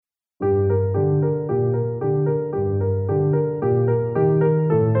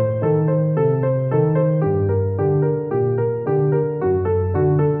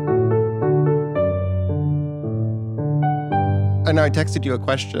now I texted you a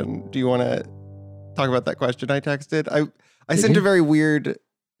question. Do you want to talk about that question I texted? I sent a very weird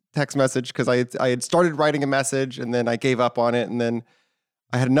text message because I had started writing a message and then I gave up on it. And then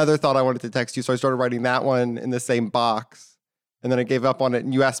I had another thought I wanted to text you. So I started writing that one in the same box. And then I gave up on it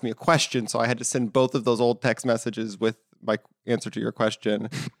and you asked me a question. So I had to send both of those old text messages with my answer to your question.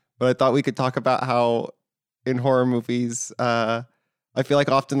 But I thought we could talk about how in horror movies, I feel like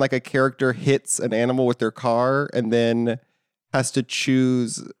often like a character hits an animal with their car and then has to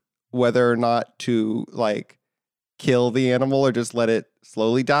choose whether or not to like kill the animal or just let it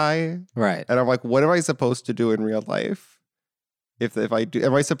slowly die. Right. And I'm like, what am I supposed to do in real life? If I do,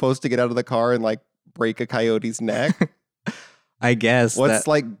 am I supposed to get out of the car and like break a coyote's neck? I guess what's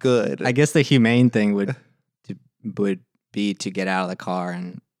like good. I guess the humane thing would be to get out of the car,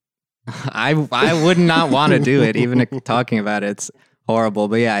 and I would not want to do it. Even talking about it's horrible.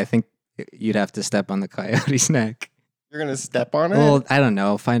 But yeah, I think you'd have to step on the coyote's neck. You're gonna step on it? Well, I don't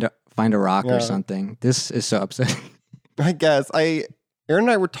know. Find a rock or something. This is so upsetting. I guess Aaron and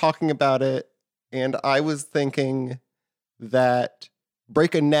I were talking about it, and I was thinking that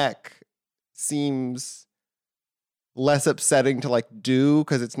break a neck seems less upsetting to like do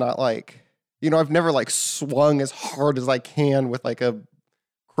because it's not like, I've never like swung as hard as I can with like a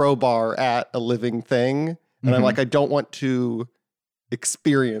crowbar at a living thing. And I'm like, I don't want to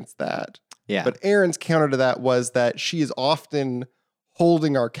experience that. Yeah. But Aaron's counter to that was that she is often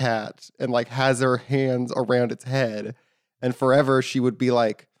holding our cat and like has her hands around its head. And forever she would be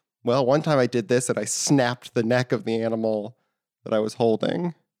like, well, one time I did this and I snapped the neck of the animal that I was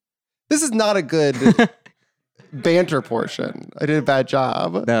holding. This is not a good banter portion. I did a bad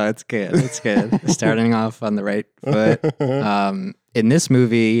job. No, it's good. It's good. Starting off on the right foot. In this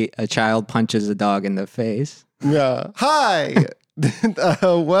movie, a child punches a dog in the face. Yeah. Hi.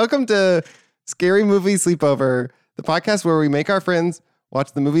 Welcome to Scary Movie Sleepover, the podcast where we make our friends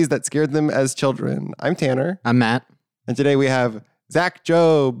watch the movies that scared them as children. I'm Tanner. I'm Matt. And today we have Zach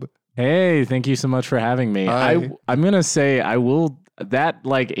Jobe. Hey, thank you so much for having me. I'm going to say that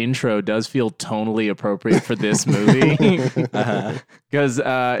like intro does feel tonally appropriate for this movie because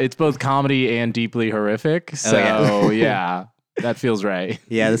it's both comedy and deeply horrific. So yeah, that feels right.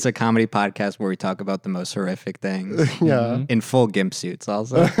 Yeah, this is a comedy podcast where we talk about the most horrific things. Yeah. In full gimp suits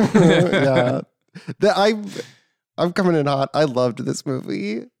also. Yeah. I'm coming in hot. I loved this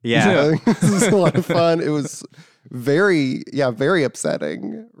movie. Yeah. This is a lot of fun. It was very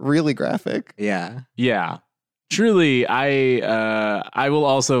upsetting. Really graphic. Yeah. Yeah. Truly, I will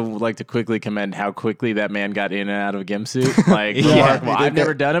also like to quickly commend how quickly that man got in and out of a gimp suit. Like, I've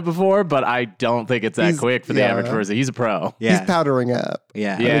never done it before, but I don't think it's that quick for the average person. He's a pro. Yeah. He's powdering up.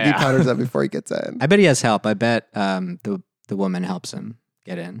 Yeah. I think he powders up before he gets in. I bet he has help. I bet the woman helps him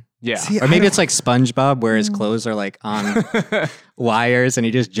get in. Yeah. See, or maybe it's like SpongeBob where his clothes are like on wires and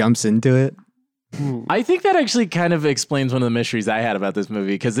he just jumps into it. I think that actually kind of explains one of the mysteries I had about this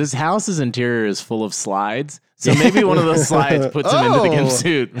movie, because this house's interior is full of slides. So maybe one of those slides puts him into the gimp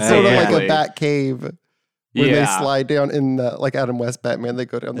suit. Sort of like a bat cave where they slide down in the, like Adam West Batman, they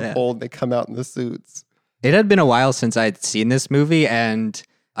go down the hole and they come out in the suits. It had been a while since I'd seen this movie, and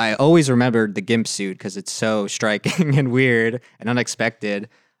I always remembered the gimp suit because it's so striking and weird and unexpected.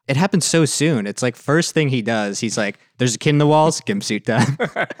 It happened so soon. It's like first thing he does, he's like, there's a kid in the walls, gimp suit time.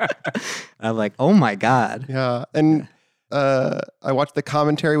 I'm like, oh my God. Yeah. And I watched the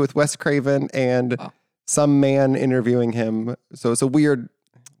commentary with Wes Craven and some man interviewing him. So it's a weird,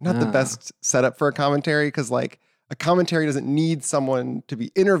 not the best setup for a commentary, because like a commentary doesn't need someone to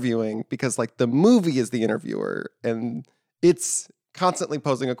be interviewing because like the movie is the interviewer and it's constantly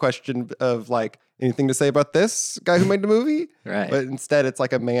posing a question of like, anything to say about this guy who made the movie? Right. But instead it's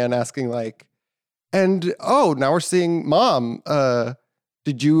like a man asking like, and now we're seeing Mom. What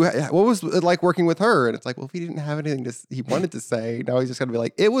was it like working with her? And it's like, well, if he didn't have anything he wanted to say, now he's just gonna be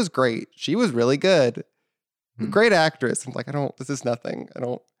like, it was great. She was really good. Great actress. And like, this is nothing.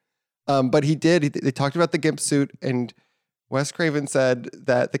 But they talked about the gimp suit, and Wes Craven said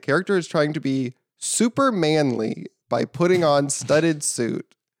that the character is trying to be super manly by putting on studded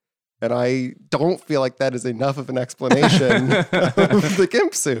suit. And I don't feel like that is enough of an explanation of the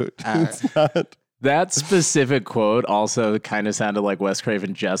gimp suit. It's not. That specific quote also kind of sounded like Wes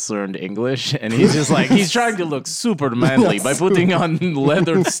Craven just learned English. And he's just like, he's trying to look super manly by putting on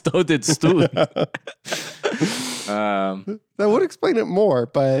leather studded suit. That would explain it more,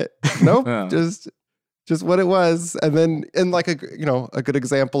 but nope, just what it was. And then in like a good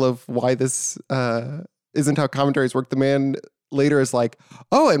example of why this isn't how commentaries work, the man later is like,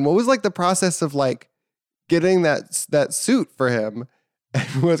 oh, and what was like the process of like getting that suit for him?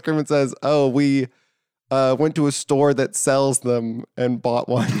 And Wes Craven says, oh, we went to a store that sells them and bought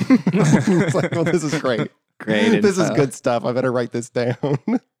one. It's like, well, this is great. Great. This is info. good stuff. I better write this down.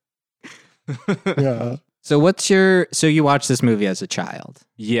 Yeah. So so you watched this movie as a child?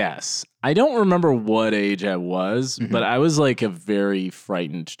 Yes. I don't remember what age I was, Mhm. but I was like a very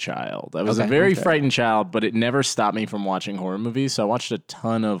frightened child. I was a Okay, very okay. frightened child, but it never stopped me from watching horror movies. So I watched a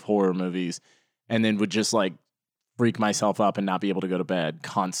ton of horror movies and then would just like freak myself up and not be able to go to bed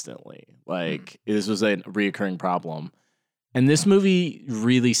constantly. Like this was a reoccurring problem. And this movie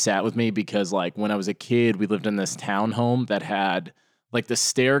really sat with me because like when I was a kid, we lived in this townhome that had like the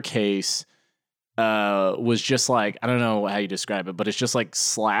staircase was just like, I don't know how you describe it, but it's just like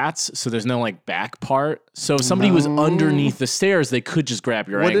slats. So there's no like back part. So if somebody was underneath the stairs, they could just grab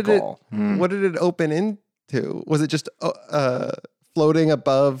your ankle. What did it open into? Was it just floating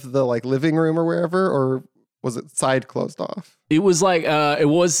above the like living room or wherever, or was it side closed off? It was like, it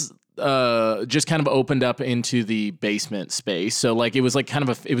was just kind of opened up into the basement space. So like, it was like kind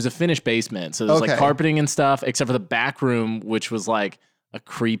of it was a finished basement. So there's like Okay. carpeting and stuff, except for the back room, which was like a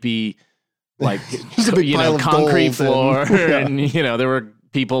creepy, like, Just a big pile of concrete gold floor. yeah. And, there were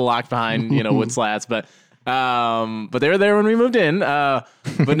people locked behind, wood slats, but they were there when we moved in.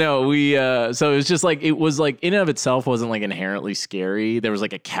 But no, so it was just like, it was like in and of itself wasn't like inherently scary. There was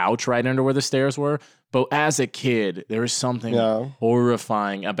like a couch right under where the stairs were. But as a kid, there was something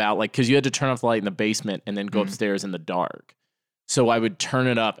horrifying about like, cause you had to turn off the light in the basement and then go upstairs in the dark. So I would turn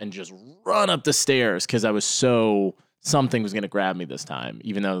it up and just run up the stairs cause I was something was going to grab me this time,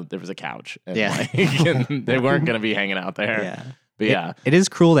 even though there was a couch. And and they weren't going to be hanging out there. Yeah. But yeah. It is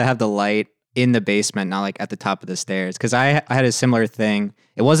cruel to have the light in the basement, not like at the top of the stairs. Because I had a similar thing.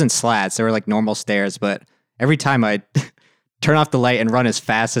 It wasn't slats. They were like normal stairs. But every time I'd turn off the light and run as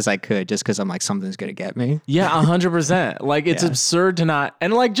fast as I could just because I'm like, something's going to get me. Yeah, 100%. Like, it's absurd to not...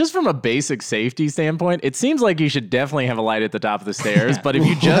 And, like, just from a basic safety standpoint, it seems like you should definitely have a light at the top of the stairs. But if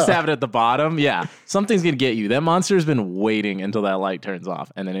you just have it at the bottom, something's going to get you. That monster's been waiting until that light turns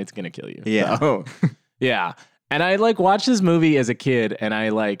off, and then it's going to kill you. Yeah. So, yeah. And I, like, watched this movie as a kid, and I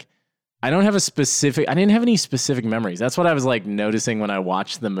didn't have any specific memories. That's what I was like noticing when I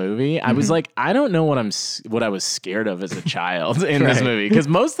watched the movie. I was like, I don't know what I was scared of as a child in this movie. Because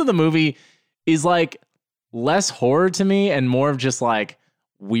most of the movie is like less horror to me and more of just like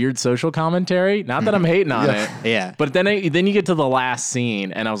weird social commentary. Not that I'm hating on it. Yeah. But then you get to the last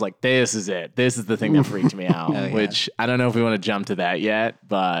scene and I was like, this is it. This is the thing that freaked me out. Which I don't know if we want to jump to that yet,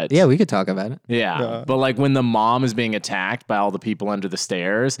 but Yeah, we could talk about it. yeah. But like when the mom is being attacked by all the people under the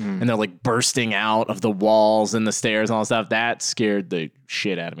stairs and they're like bursting out of the walls and the stairs and all that stuff, that scared the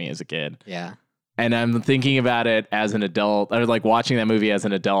shit out of me as a kid. Yeah. And I'm thinking about it as an adult, or like watching that movie as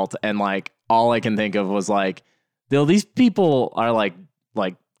an adult, and like all I can think of was like, these people are like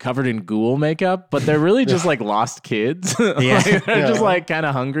covered in ghoul makeup, but they're really just like lost kids. Like, they're just like kind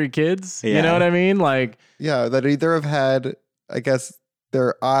of hungry kids. You know what I mean? Like, yeah, that either have had, I guess,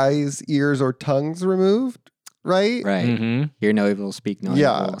 their eyes, ears, or tongues removed, right? Right. mm-hmm. Hear no evil, speak no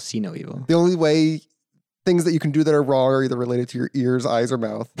evil, see no evil. The only way things that you can do that are wrong are either related to your ears, eyes, or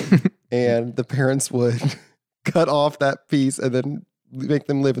mouth. And the parents would cut off that piece and then make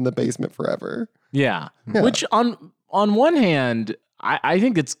them live in the basement forever. Yeah. Which on one hand, I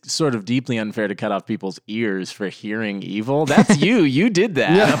think it's sort of deeply unfair to cut off people's ears for hearing evil. That's you. You did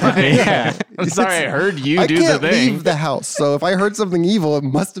that. I'm sorry, I heard you do the I can't thing. leave the house, so if I heard something evil, it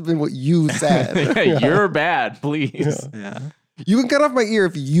must have been what you said. You're bad, please. Yeah. You can cut off my ear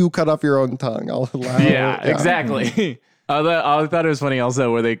if you cut off your own tongue. I'll allow it. Yeah, exactly. I thought it was funny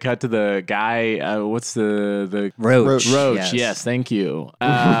also where they cut to the guy. What's the Roach. Roach. Yes, thank you.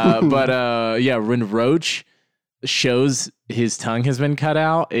 When Roach shows his tongue has been cut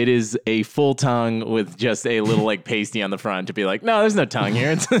out, it is a full tongue with just a little like pasty on the front to be like, no, there's no tongue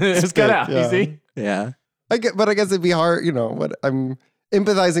here. It's cut out. You see? Yeah. But I guess it'd be hard. What I'm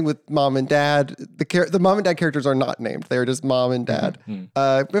empathizing with mom and dad. The mom and dad characters are not named; they're just mom and dad.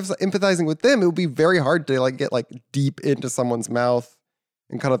 Empathizing with them, it would be very hard to like get like deep into someone's mouth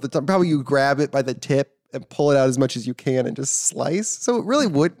and cut off the tongue. Probably you grab it by the tip and pull it out as much as you can and just slice. So it really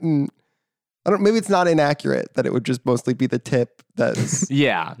wouldn't. Maybe it's not inaccurate that it would just mostly be the tip that's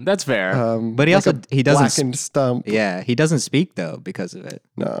yeah, that's fair. But he doesn't blackened stump. Yeah, he doesn't speak though because of it.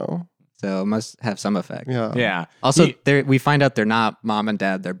 No. So it must have some effect. Yeah. Also, we find out they're not mom and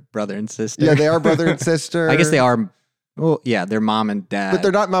dad; they're brother and sister. Yeah, they are brother and sister. I guess they are. Well, yeah, they're mom and dad. But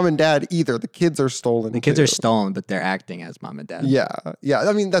they're not mom and dad either. The kids are stolen. The kids are stolen, but they're acting as mom and dad. Yeah.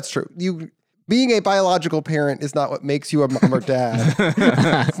 I mean, that's true. Being a biological parent is not what makes you a mom or dad.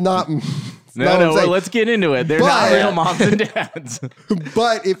 It's Well, let's get into it. They're not real moms and dads.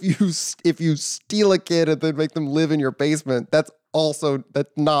 But if you steal a kid and then make them live in your basement, that's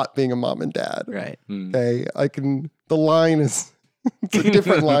not being a mom and dad. Right. Okay. The line is it's a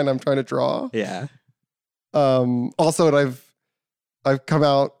different line I'm trying to draw. Yeah. Also, and I've come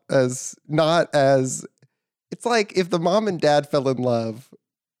out as not as it's like if the mom and dad fell in love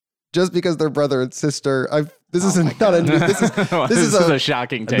just because they're brother and sister. This is a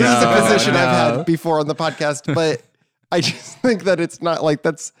shocking take. This is a position I've had before on the podcast, but I just think that it's not like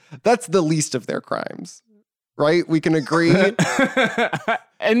that's the least of their crimes, right? We can agree.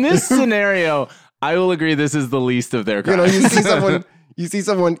 In this scenario, I will agree this is the least of their crimes. You see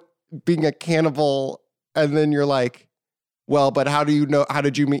someone being a cannibal, and then you're like, well, but how do you know? How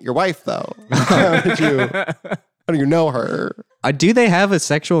did you meet your wife, though? How do you know her? Do they have a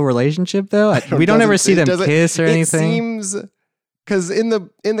sexual relationship though? We don't ever see them kiss or anything. It seems because in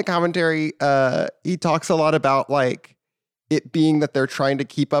the commentary, he talks a lot about like it being that they're trying to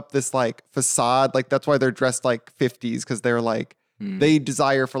keep up this like facade, like that's why they're dressed like 50s because they're like they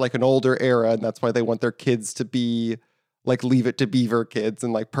desire for like an older era, and that's why they want their kids to be like Leave It to Beaver kids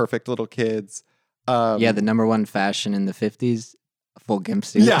and like perfect little kids. The number one fashion in the 50s. Full gimp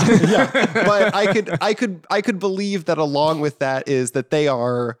suit. Yeah. But I could believe that along with that is that they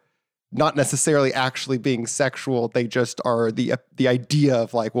are not necessarily actually being sexual. They just are the idea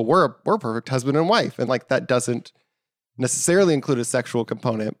of like, well, we're a perfect husband and wife, and like that doesn't necessarily include a sexual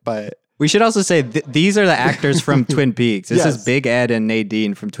component. But we should also say these are the actors from Twin Peaks. This is Big Ed and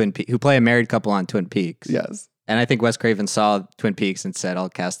Nadine from Twin Peaks, who play a married couple on Twin Peaks. Yes. And I think Wes Craven saw Twin Peaks and said, "I'll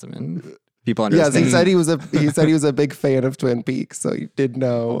cast them in." People understand. Yes, he said he was a big fan of Twin Peaks, so he did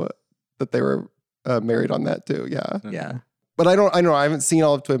know that they were married on that too. Yeah. Yeah. But I haven't seen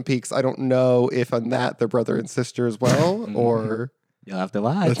all of Twin Peaks. I don't know if on that they're brother and sister as well, or you'll have to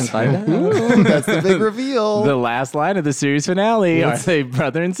watch and find out. That's the big reveal. The last line of the series finale: are they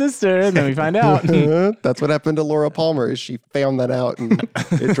brother and sister? And then we find out. That's what happened to Laura Palmer. Is she found that out, and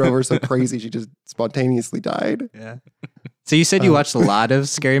it drove her so crazy she just spontaneously died. Yeah. So you said you watched a lot of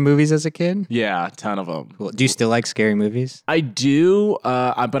scary movies as a kid? Yeah, a ton of them. Cool. Do you still like scary movies? I do,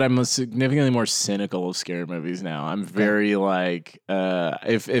 but I'm significantly more cynical of scary movies now. I'm very like,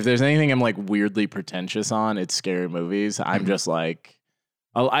 if there's anything I'm like weirdly pretentious on, it's scary movies. I'm just like,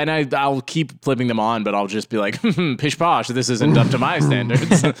 I'll keep flipping them on, but I'll just be like, pish posh, this isn't up to my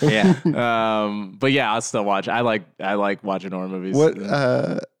standards. Yeah. But yeah, I'll still watch. I like watching horror movies. What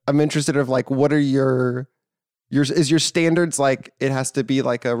I'm interested in, like, what are your standards like it has to be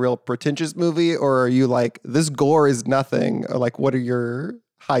like a real pretentious movie, or are you like this gore is nothing? Or like what are your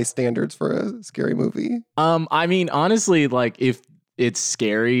high standards for a scary movie? I mean, honestly, like if it's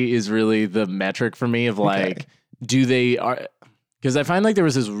scary is really the metric for me of like, because I find like there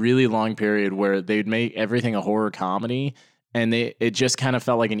was this really long period where they'd make everything a horror comedy. And it just kind of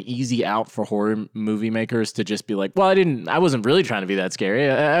felt like an easy out for horror movie makers to just be like, well, I wasn't really trying to be that scary.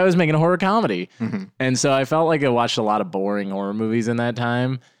 I was making a horror comedy. Mm-hmm. And so I felt like I watched a lot of boring horror movies in that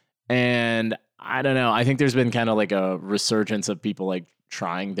time. And I don't know. I think there's been kind of like a resurgence of people like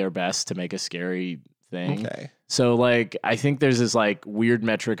trying their best to make a scary thing. Okay. So like, I think there's this like weird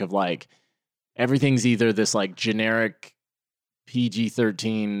metric of like, everything's either this like generic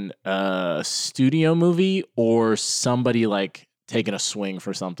PG-13 studio movie or somebody like taking a swing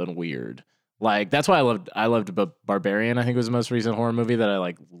for something weird. Like that's why I loved Barbarian. I think was the most recent horror movie that I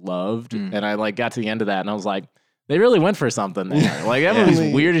like loved, and I like got to the end of that and I was like, they really went for something there. Like that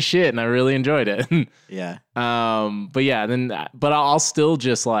movie's weird as shit, and I really enjoyed it. Yeah. But I'll still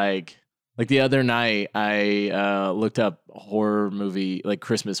just like the other night I looked up horror movie, like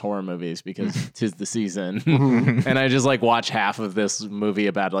Christmas horror movies because 'tis the season. And I just like watched half of this movie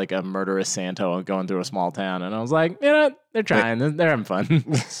about like a murderous Santa going through a small town. And I was like, you know, they're trying. They're having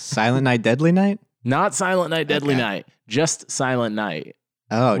fun. Silent Night, Deadly Night? Not Silent Night, Deadly Night. Just Silent Night.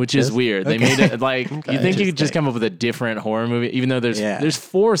 Oh, which is weird. They made it like you think you could just come up with a different horror movie, even though there's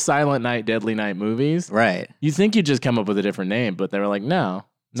 4 Silent Night, Deadly Night movies. Right. You think you'd just come up with a different name, but they were like, no.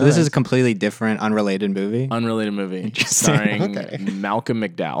 So this is a completely different, unrelated movie? Unrelated movie. Starring Malcolm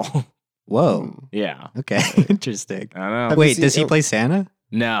McDowell. Whoa. Yeah. Okay. Interesting. I don't know. Wait, does he play Santa?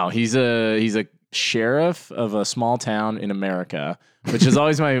 No, he's a sheriff of a small town in America, which is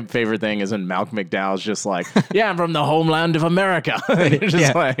always my favorite thing is when Malcolm McDowell's just like, yeah, I'm from the homeland of America. And you're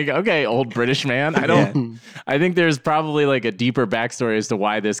just like, okay, old British man. I think there's probably like a deeper backstory as to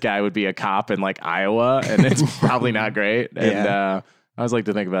why this guy would be a cop in like Iowa, and it's probably not great. And I always like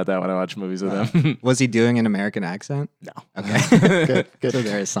to think about that when I watch movies with him. Was he doing an American accent? No. Okay. Good. So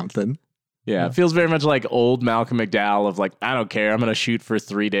there is something. Yeah, it feels very much like old Malcolm McDowell of like, I don't care, I'm going to shoot for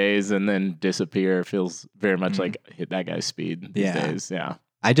 3 days and then disappear. It feels very much like hit that guy's speed these days. Yeah.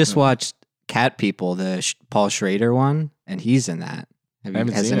 I just watched Cat People, the Paul Schrader one, and he's in that.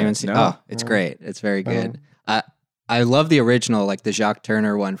 Has anyone seen it? No. Oh, it's great. It's very good. I love the original, like the Jacques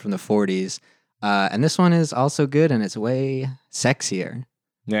Turner one from the 40s. And this one is also good, and it's way sexier.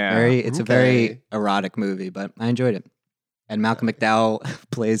 Yeah. It's a very erotic movie, but I enjoyed it. And Malcolm McDowell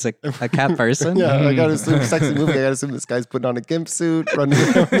plays a cat person. Yeah, I gotta assume sexy movie. I gotta assume this guy's putting on a gimp suit, running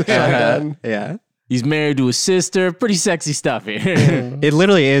around with a shotgun. Yeah. He's married to a sister. Pretty sexy stuff here. It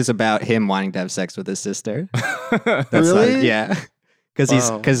literally is about him wanting to have sex with his sister. That's Really? Yeah.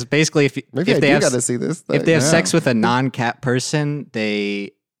 Because basically, if Maybe they gotta see this thing. if they have sex with a non-cat person,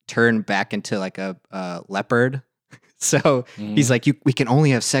 they turn back into like a leopard. So he's like, we can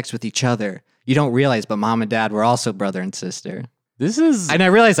only have sex with each other. You don't realize, but mom and dad were also brother and sister. And I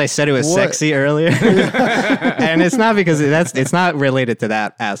realized I said it was sexy earlier, and it's not because it's not related to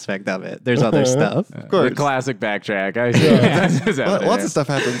that aspect of it. There's other stuff. Of course. The classic backtrack. I see. Lots of stuff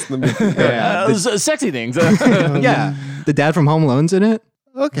happens in the movie. Sexy things. Yeah, the dad from Home Alone's in it.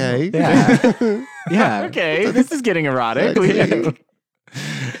 Okay. Yeah, yeah. Okay, this is getting erotic.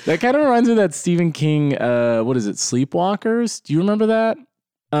 That kind of reminds me of that Stephen King, what is it, Sleepwalkers? Do you remember that?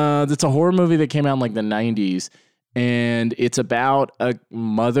 It's a horror movie that came out in like the 90s, and it's about a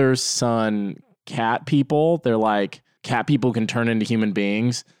mother-son cat people. They're like, cat people can turn into human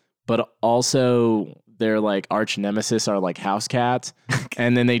beings, but also their like arch nemesis are like house cats.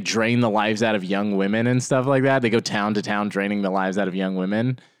 And then they drain the lives out of young women and stuff like that. They go town to town draining the lives out of young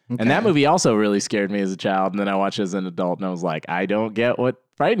women. Okay. And that movie also really scared me as a child. And then I watched it as an adult and I was like, I don't get what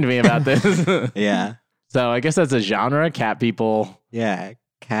frightened me about this. Yeah. So I guess that's a genre, cat people. Yeah.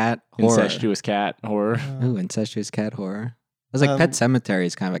 Cat horror. Incestuous cat horror. Ooh, incestuous cat horror. It was like Pet Sematary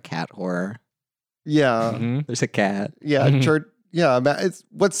is kind of a cat horror. Yeah. Mm-hmm. There's a cat. Yeah. Church. Yeah. It's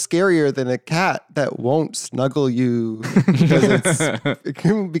what's scarier than a cat that won't snuggle you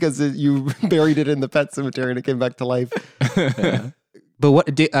because you buried it in the pet cemetery and it came back to life. Yeah. But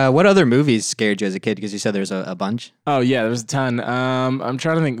what other movies scared you as a kid? Because you said there's a bunch. Oh yeah, there's a ton. I'm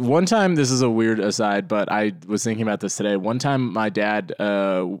trying to think. One time, this is a weird aside, but I was thinking about this today. One time, my dad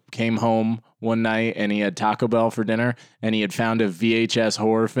came home one night and he had Taco Bell for dinner, and he had found a VHS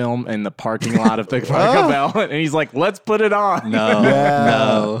horror film in the parking lot of the Taco Bell, and he's like, "Let's put it on."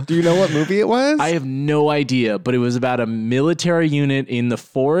 No. Do you know what movie it was? I have no idea, but it was about a military unit in the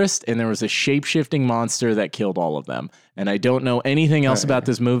forest, and there was a shape-shifting monster that killed all of them. And I don't know anything else about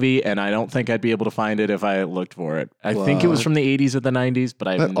this movie, and I don't think I'd be able to find it if I looked for it. I think it was from the 80s or the 90s, but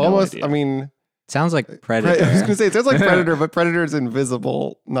I have no idea. I mean, sounds like Predator. I was going to say, it sounds like Predator, but Predator's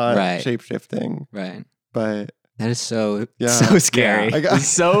invisible, not shape-shifting. Right. But that is so scary. Yeah. It's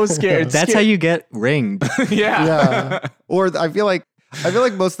so scary. That's how you get ringed. Yeah. Or I feel like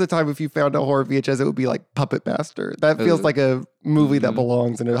most of the time, if you found a horror VHS, it would be like Puppet Master. That feels like a movie that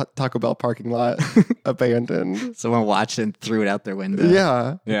belongs in a Taco Bell parking lot, abandoned. Someone watched it and threw it out their window.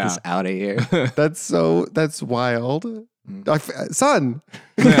 Yeah. Get this out of here. That's wild. Son.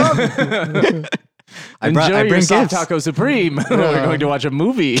 I bring your soft taco supreme. We're going to watch a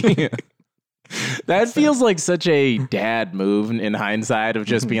movie. That feels like such a dad move in hindsight of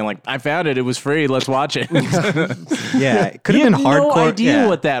just being like, I found it. It was free. Let's watch it. Yeah. It could have been hardcore. No idea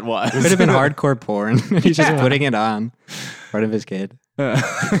what that was. It could have been hardcore porn. He's just putting it on in front of his kid.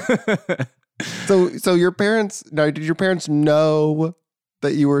 So your parents, did your parents know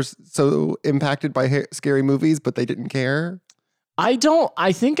that you were so impacted by scary movies, but they didn't care? I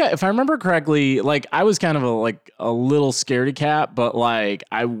think if I remember correctly, like I was kind of a little scaredy cat, but like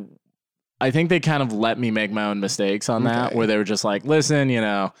I think they kind of let me make my own mistakes on that, where they were just like, listen,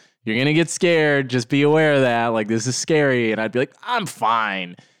 you're going to get scared. Just be aware of that. Like, this is scary. And I'd be like, I'm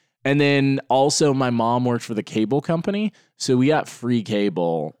fine. And then also my mom worked for the cable company. So we got free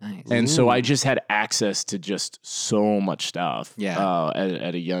cable. Nice. And so I just had access to just so much stuff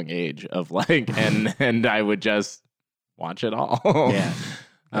at a young age of like, and I would just watch it all. Yeah.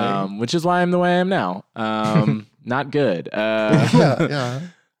 Which is why I'm the way I am now. Not good.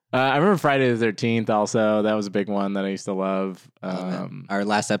 I remember Friday the 13th also. That was a big one that I used to love. Our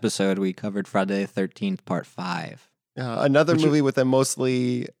last episode, we covered Friday the 13th, part 5. Yeah, another movie with a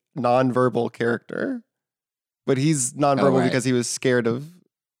mostly nonverbal character. But he's nonverbal because he was scared of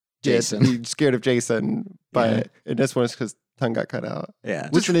Jason. He's scared of Jason. But in this one, it's because tongue got cut out. Yeah.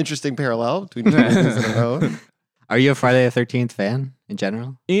 Which is an interesting parallel between two movies in a row. Are you a Friday the 13th fan in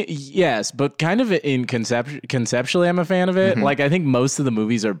general? Yes, but kind of in conceptually, I'm a fan of it. Mm-hmm. Like, I think most of the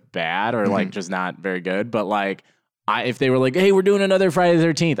movies are bad or like just not very good. But like, if they were like, hey, we're doing another Friday the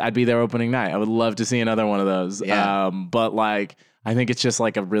 13th, I'd be there opening night. I would love to see another one of those. Yeah. But like, I think it's just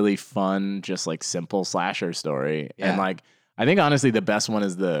like a really fun, just like simple slasher story. Yeah. And like, I think honestly the best one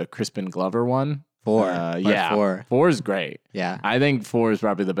is the Crispin Glover one. 4. Yeah. 4. 4 is great. Yeah. I think 4 is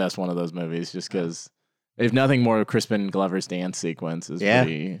probably the best one of those movies just because if nothing more, Crispin Glover's dance sequence is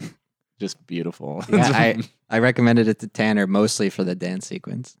pretty just beautiful. Yeah, I recommended it to Tanner mostly for the dance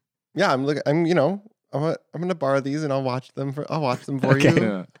sequence. Yeah, I'm gonna borrow these and I'll watch them for Okay.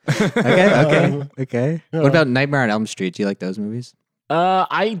 you. Okay. Yeah. What about Nightmare on Elm Street? Do you like those movies?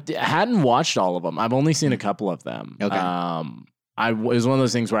 I hadn't watched all of them. I've only seen a couple of them. Okay. It was one of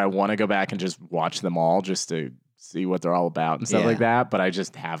those things where I want to go back and just watch them all just to see what they're all about and stuff like that. But I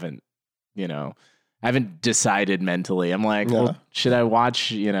just haven't, haven't decided mentally. I'm like, well, should I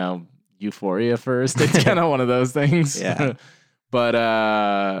watch, Euphoria first? It's kind of one of those things. Yeah. But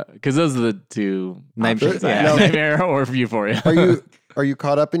because those are the two options. Yeah. Nightmare or Euphoria. Are you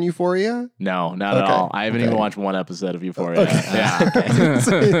caught up in Euphoria? No, not at all. I haven't even watched one episode of Euphoria. Okay. Yeah. I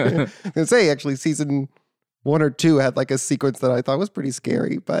was gonna say actually season 1 or 2 had like a sequence that I thought was pretty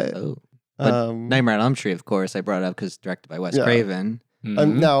scary, but Nightmare on Elm Street, of course, I brought up because directed by Wes Craven.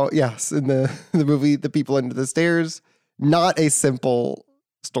 Now, yes, in the movie, The People Under the Stairs, not a simple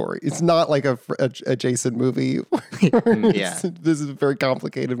story. It's not like a Jason movie. Yeah. This is a very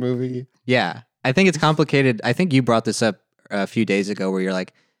complicated movie. Yeah. I think it's complicated. I think you brought this up a few days ago where you're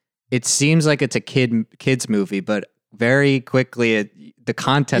like, it seems like it's a kids movie, but very quickly the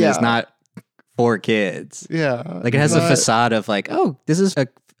content is not for kids. Yeah. Like it has a facade of like, oh, this is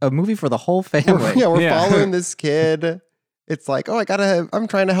a movie for the whole family. We're following this kid. It's like, oh, I'm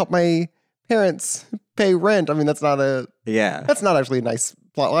trying to help my parents pay rent. I mean, that's not actually a nice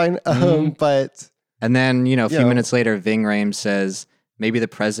plot line. But. And then, a few minutes later, Ving Rhames says, maybe the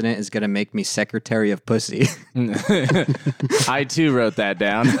president is going to make me secretary of pussy. I too wrote that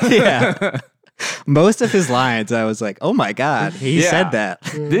down. Yeah. Most of his lines, I was like, oh my God, he said that.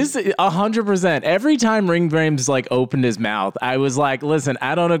 This 100%. Every time Ving Rhames like opened his mouth, I was like, listen,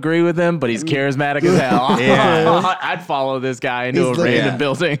 I don't agree with him, but he's charismatic as hell. Yeah. I'd follow this guy into a random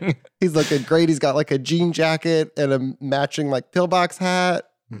building. He's looking great. He's got like a jean jacket and a matching like pillbox hat.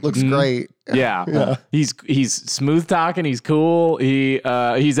 Looks great. Yeah. He's smooth talking. He's cool. He's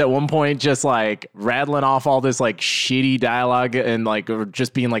at one point just like rattling off all this like shitty dialogue and like or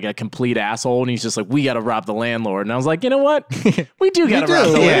just being like a complete asshole. And he's just like, we got to rob the landlord. And I was like, you know what? We do got to rob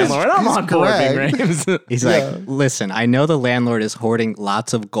the landlord. I'm on board, Ving Rhames. He's like, listen, I know the landlord is hoarding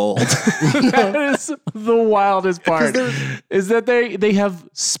lots of gold. That is the wildest part. Is that they have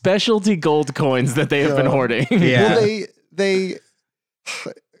specialty gold coins that they have been hoarding. Yeah. Well, they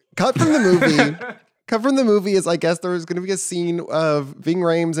cut from the movie is I guess there was going to be a scene of Ving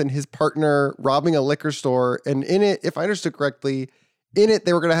Rhames and his partner robbing a liquor store, and in it, if I understood correctly, they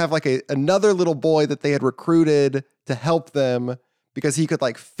were going to have like another little boy that they had recruited to help them because he could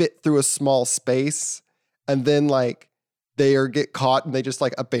like fit through a small space, and then like get caught and they just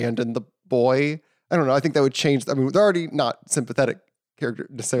like abandon the boy. I don't know. I think that would change. I mean, they're already not sympathetic character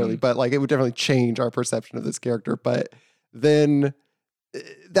necessarily, but like it would definitely change our perception of this character. But then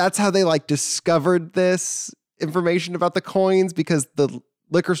that's how they like discovered this information about the coins, because the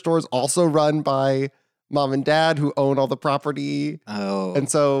liquor store is also run by mom and dad who own all the property. Oh. And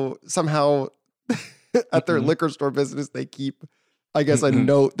so somehow at their liquor store business, they keep, I guess, a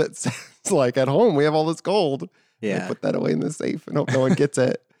note that says like, at home, we have all this gold. Yeah. They put that away in the safe and hope no one gets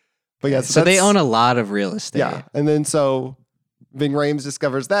it. But yeah, so they own a lot of real estate. Yeah. And then so Ving Rhames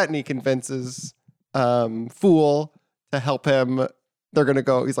discovers that and he convinces Fool to help him. They're going to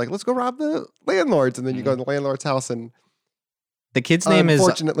go, he's like, let's go rob the landlords. And then you go in the landlord's house and the kid's name is,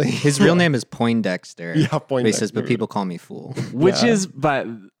 unfortunately, his real name is Poindexter. Yeah, Poindexter. He says, but people call me Fool. Which is, but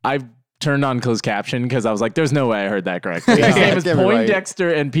I turned on closed caption because I was like, there's no way I heard that correctly. Yeah, His name is get me Poindexter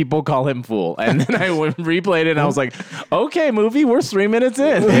and people call him Fool. And then I replayed it and I was like, okay, movie, we're 3 minutes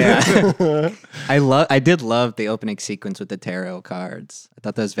in. Yeah. I did love the opening sequence with the tarot cards. I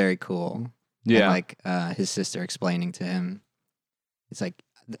thought that was very cool. Yeah. And like his sister explaining to him, it's like,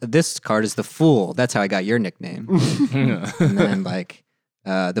 this card is the Fool. That's how I got your nickname. And then like,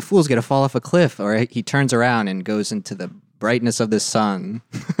 the fool's going to fall off a cliff, or he turns around and goes into the brightness of the sun.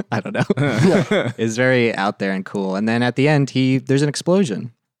 I don't know. It's very out there and cool. And then at the end, there's an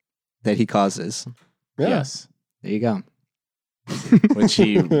explosion that he causes. Yeah. Yes. There you go. Which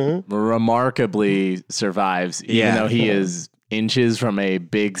he remarkably survives, even though he is inches from a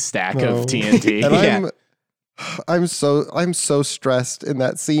big stack of TNT. And I'm so stressed in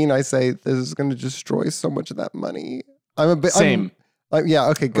that scene. I say this is going to destroy so much of that money. I'm a bit same. yeah.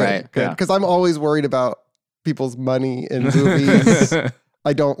 Okay. Good. Right. Good. Because I'm always worried about people's money in movies.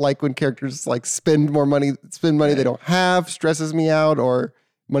 I don't like when characters like spend money they don't have, stresses me out, or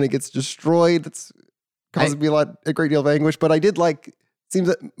money gets destroyed. That's causes me a great deal of anguish. But I did like, seems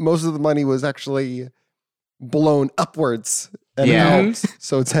that most of the money was actually blown upwards and out,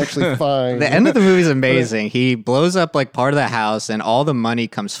 so it's actually fine. The end of the movie is amazing. He blows up like part of the house, and all the money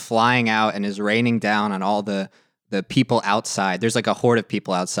comes flying out and is raining down on all the people outside. There's like a horde of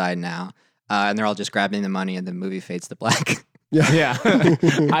people outside now, and they're all just grabbing the money, and the movie fades to black. Yeah.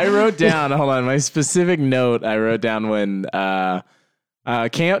 I wrote down, hold on, my specific note I wrote down when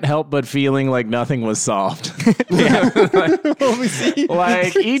can't help but feeling like nothing was solved.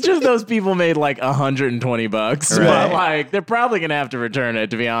 Like each of those people made like $120, right. But like they're probably gonna have to return it,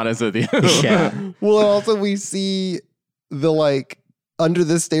 to be honest with you. Yeah. Well, also we see the like under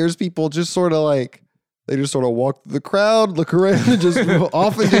the stairs people just sort of like they just sort of walk through the crowd, look around, and just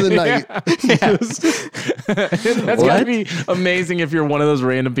off into the night. That's got to be amazing if you're one of those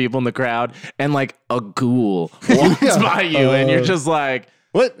random people in the crowd and like a ghoul walks by you and you're just like,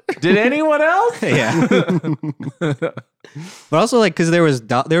 what? Did anyone else? Yeah. But also like, cause there was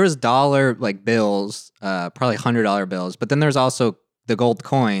dollar like bills, probably $100 bills, but then there's also the gold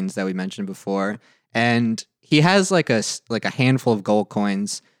coins that we mentioned before. And he has like a handful of gold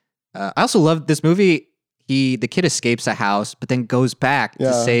coins. I also love this movie. The kid escapes a house, but then goes back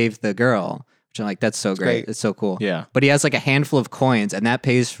to save the girl, which I'm like, that's so great. It's so cool. Yeah. But he has like a handful of coins, and that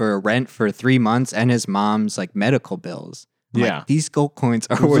pays for rent for 3 months and his mom's like medical bills. I'm like, these gold coins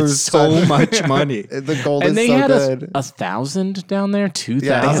are worth so much money. The gold and is so good. And they had 1,000 down there,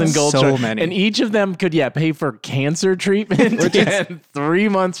 2,000 gold. So many. And each of them could, pay for cancer treatment and 3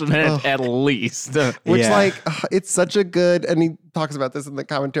 months from it at least. Which like, it's such a good, and he talks about this in the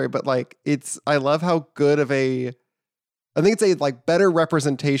commentary, but like, I love how good of I think it's a like better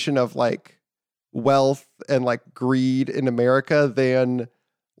representation of like wealth and like greed in America than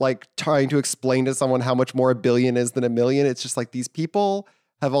like trying to explain to someone how much more a billion is than a million. It's just like these people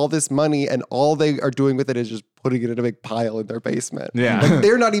have all this money and all they are doing with it is just putting it in a big pile in their basement. Yeah. Like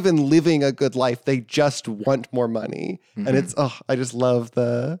they're not even living a good life. They just want more money. Mm-hmm. And it's, I just love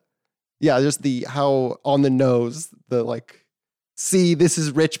just the how on the nose, the like, see, this is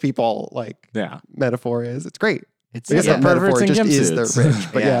rich people, like metaphor is. It's great. It's not metaphor, it just is they're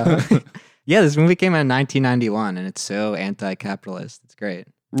rich. But yeah, this movie came out in 1991 and it's so anti-capitalist. It's great.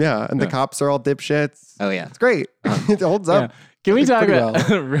 Yeah, and the cops are all dipshits. Oh yeah, it's great. It holds up. Can we talk about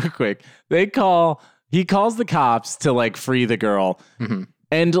real quick? He calls the cops to like free the girl,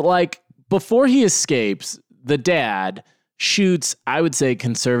 and like before he escapes, the dad shoots, I would say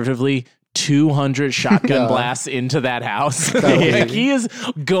conservatively, 200 shotgun blasts into that house. Like he is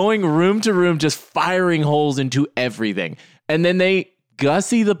going room to room, just firing holes into everything, and then they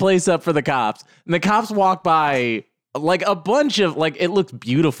gussy the place up for the cops, and the cops walk by. Like a bunch of, like, it looks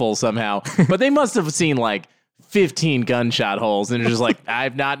beautiful somehow, but they must have seen like 15 gunshot holes and they're just like,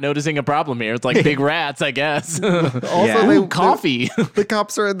 I'm not noticing a problem here. It's like big rats, I guess. Also, coffee. The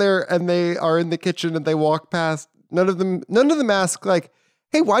cops are in there and they are in the kitchen and they walk past. None of them ask like,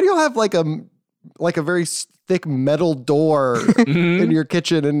 hey, why do y'all have like a very thick metal door in your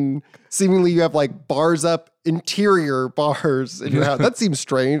kitchen and seemingly you have like bars up, interior bars in your house? That seems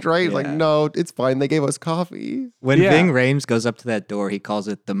strange, right? Yeah. Like, no, it's fine. They gave us coffee. When Ving Rhames goes up to that door, he calls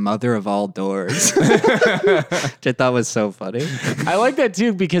it the mother of all doors, which I thought was so funny. I like that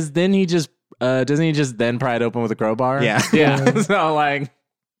too, because then he just, doesn't he just then pry it open with a crowbar? Yeah. So like,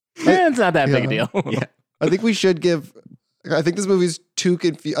 it's not that big a deal. Yeah. I think this movie's too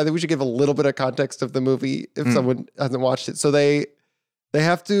confused. I think we should give a little bit of context of the movie if someone hasn't watched it. So they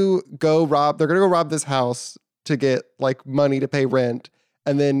have to go they're going to go rob this house to get like money to pay rent.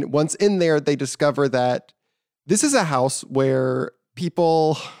 And then once in there, they discover that this is a house where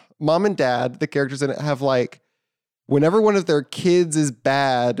people, mom and dad, the characters in it have like, whenever one of their kids is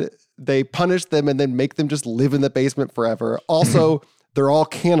bad, they punish them and then make them just live in the basement forever. Also, they're all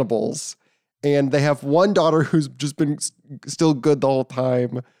cannibals. And they have one daughter who's just been still good the whole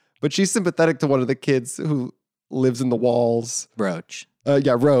time, but she's sympathetic to one of the kids who lives in the walls. Roach.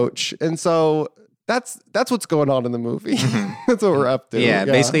 Roach. And so that's what's going on in the movie. That's what we're up to. Yeah,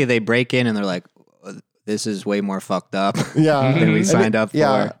 basically they break in and they're like, this is way more fucked up than we signed up for.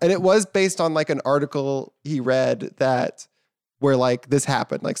 Yeah, and it was based on like an article he read where like this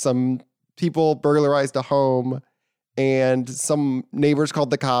happened. Like some people burglarized a home and some neighbors called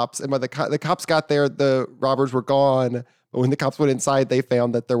the cops. And when the cops got there, the robbers were gone. But when the cops went inside, they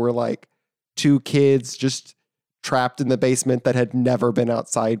found that there were like 2 kids just trapped in the basement that had never been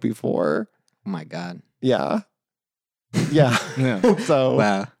outside before. Oh my God. Yeah. Yeah. So,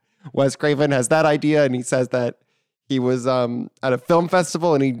 wow. Wes Craven has that idea, and he says that he was at a film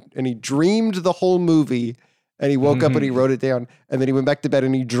festival and he dreamed the whole movie, and he woke up and he wrote it down, and then he went back to bed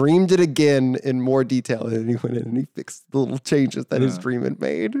and he dreamed it again in more detail, and then he went in and he fixed the little changes that his dream had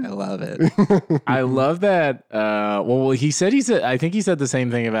made. I love it. I love that. Well, he said I think he said the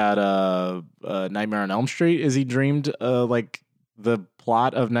same thing about Nightmare on Elm Street. Is he dreamed like the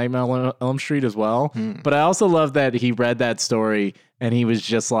plot of Nightmare on Elm Street as well? But I also love that he read that story and he was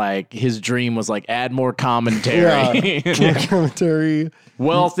just like, his dream was like, add more commentary. More commentary.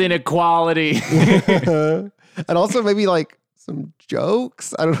 Wealth inequality. And also maybe like some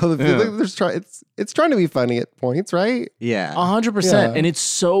jokes. I don't know. The feeling it's trying to be funny at points, right? Yeah. 100%. And it's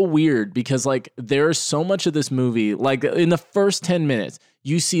so weird because like there's so much of this movie, like in the first 10 minutes,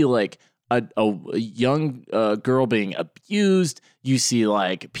 you see like a young girl being abused. You see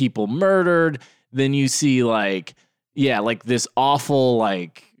like people murdered. Then you see like, like this awful,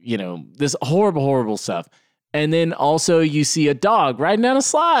 like, this horrible, horrible stuff. And then also you see a dog riding down a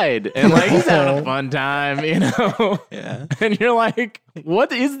slide and like he's having a fun time, Yeah. And you're like,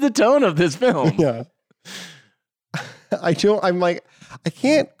 what is the tone of this film? Yeah. I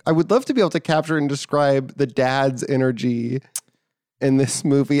would love to be able to capture and describe the dad's energy in this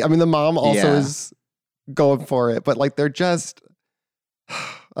movie. I mean, the mom also is going for it, but like they're just,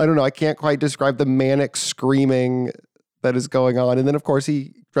 I don't know. I can't quite describe the manic screaming that is going on. And then of course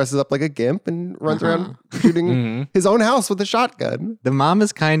he dresses up like a gimp and runs around shooting his own house with a shotgun. The mom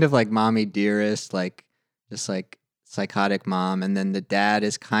is kind of like mommy dearest, like just like psychotic mom. And then the dad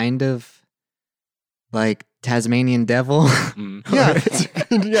is kind of like Tasmanian devil. Yeah.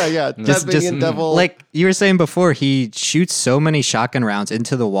 Tasmanian devil. Like you were saying before, he shoots so many shotgun rounds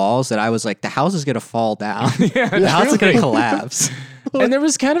into the walls that I was like, the house is going to fall down. The house is going to collapse. And there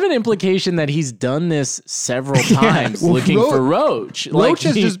was kind of an implication that he's done this several times looking for Roach. Roach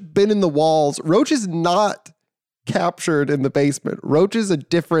has just been in the walls. Roach is not captured in the basement. Roach is a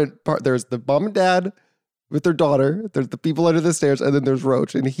different part. There's the mom and dad with their daughter. There's the people under the stairs. And then there's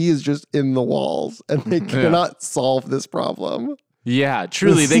Roach. And he is just in the walls. And they cannot solve this problem. Yeah,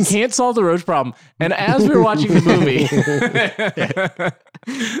 truly. They can't solve the Roach problem. And as we were watching the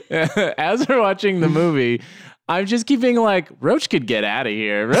movie, I'm just keeping like, Roach could get out of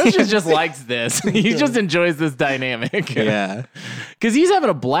here. Roach just likes this. He just enjoys this dynamic. Yeah. Because he's having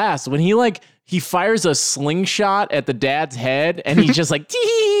a blast when he fires a slingshot at the dad's head and he's just like,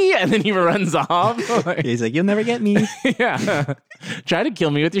 tee, and then he runs off. He's like, you'll never get me. Yeah. Try to kill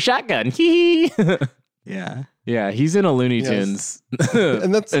me with your shotgun. Hee. Yeah. Yeah, he's in a Looney Tunes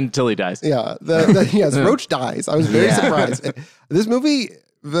and that's, until he dies. Yeah. Roach dies. I was very surprised. This movie,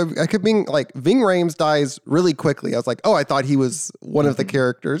 I kept being like, Ving Rhames dies really quickly. I was like, oh, I thought he was one of the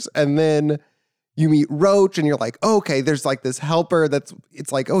characters. And then you meet Roach and you're like, oh, okay, there's like this helper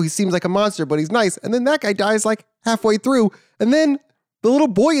it's like, oh, he seems like a monster, but he's nice. And then that guy dies like halfway through. And then the little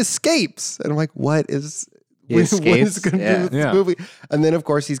boy escapes. And I'm like, what is going to do with this movie? And then, of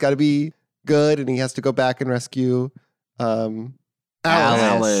course, he's got to be good and he has to go back and rescue Alice.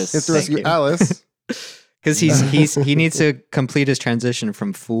 He has to rescue Alice. Because he needs to complete his transition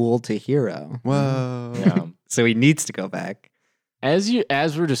from fool to hero. Whoa. Yeah. So he needs to go back. As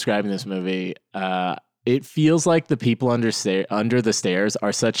we're describing this movie, it feels like the people under the stairs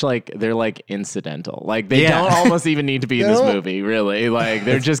are such like, they're like incidental. Like they don't almost even need to be in this movie, really. Like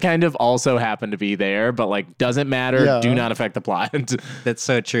they're just kind of also happen to be there, but like doesn't matter, do not affect the plot. That's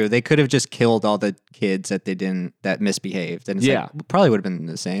so true. They could have just killed all the kids that misbehaved. And it's like, probably would have been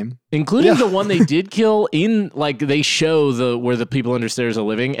the same. Including the one they did kill in, like, they show where the people understairs are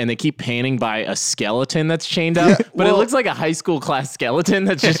living, and they keep panning by a skeleton that's chained up, but it looks like a high school class skeleton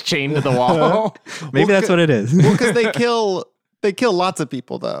that's just chained to the wall. Maybe that's what it is. Well, because they kill lots of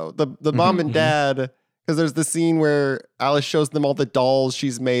people, though. The mom and dad, because there's the scene where Alice shows them all the dolls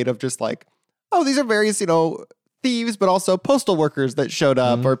she's made of just like, oh, these are various, thieves, but also postal workers that showed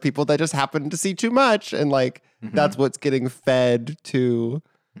up or people that just happened to see too much. And like, that's what's getting fed to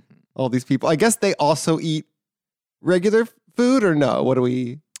all these people. I guess they also eat regular food or no? What do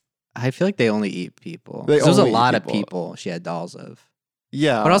we? I feel like they only eat people. There's a lot of people she had dolls of.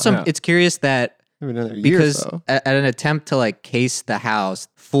 Yeah. But also it's curious that because years, at an attempt to like case the house,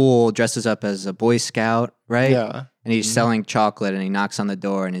 Fool dresses up as a Boy Scout, right? Yeah. And he's selling chocolate and he knocks on the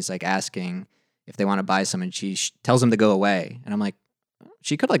door and he's like asking if they want to buy some and she tells him to go away. And I'm like,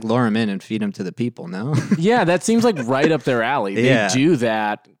 she could like lure him in and feed him to the people, no? Yeah, that seems like right up their alley. They do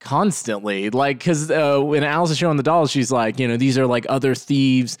that constantly. Like, because when Alice is showing the dolls, she's like, these are like other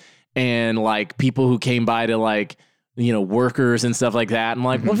thieves and like people who came by to like, workers and stuff like that. And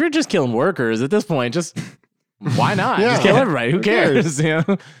like, well, if you're just killing workers at this point, just why not? Just kill everybody. Who cares?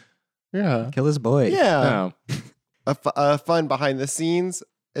 Yeah. Kill his boy. Yeah. Oh. A fun behind the scenes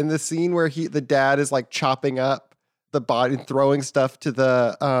in the scene where the dad is like chopping up the body, throwing stuff to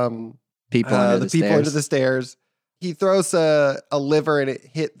the People under the people stairs. into the stairs. He throws a liver and it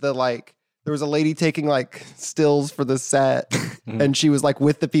hit the like. There was a lady taking like stills for the set, and she was like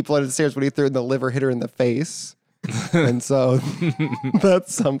with the people under the stairs when he threw it, and the liver hit her in the face. And so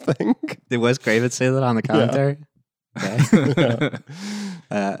that's something. Did Wes Craven say that on the commentary? Okay.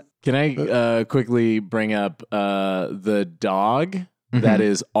 Can I quickly bring up the dog that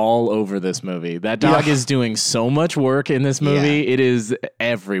is all over this movie? That dog is doing so much work in this movie. It is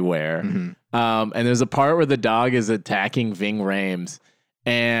everywhere. And there's a part where the dog is attacking Ving Rhames,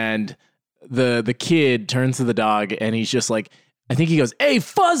 and the kid turns to the dog and he's just like, I think he goes, "Hey,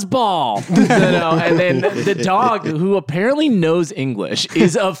 fuzzball!" And then the dog, who apparently knows English,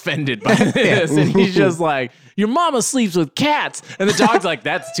 is offended by this, and he's just like, "Your mama sleeps with cats," and the dog's like,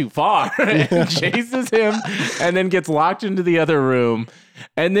 "That's too far," and chases him, and then gets locked into the other room.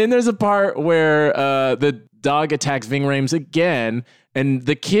 And then there's a part where the dog attacks Ving Rhames again, and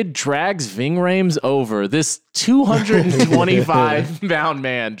the kid drags Ving Rhames over. This 225-pound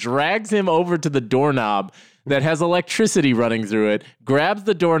man drags him over to the doorknob that has electricity running through it, grabs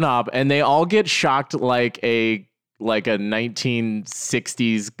the doorknob, and they all get shocked like a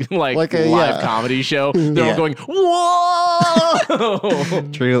 1960s like a live comedy show. They're all going, "Whoa!"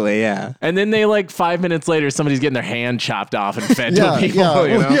 Truly, yeah. And then they like 5 minutes later, somebody's getting their hand chopped off and fed to people.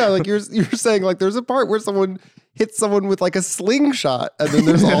 You know? Yeah, like you're saying, like there's a part where someone hits someone with like a slingshot, and then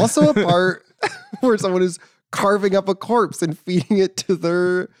there's also a part where someone is carving up a corpse and feeding it to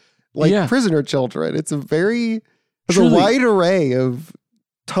their prisoner children. It's a wide array of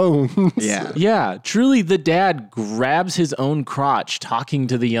tones. Yeah. Truly, the dad grabs his own crotch talking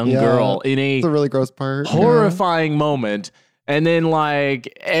to the young girl in it's a really gross part. Horrifying moment. And then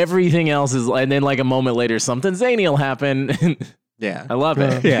like everything else is, and then like a moment later, something zany will happen. Yeah. I love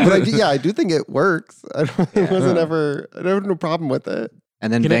it. Yeah. But I do think it works. I have no problem with it.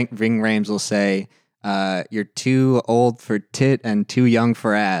 And then Ving Rhames will say, "You're too old for tit and too young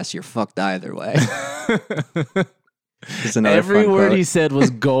for ass. You're fucked either way." Every word quote he said was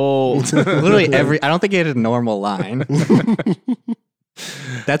gold. Literally I don't think he had a normal line.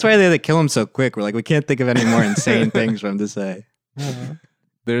 That's why they had to kill him so quick. We're like, we can't think of any more insane things for him to say.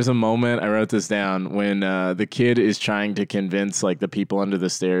 There's a moment, I wrote this down, when the kid is trying to convince like the people under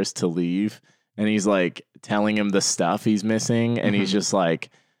the stairs to leave, and he's like telling him the stuff he's missing, and he's just like,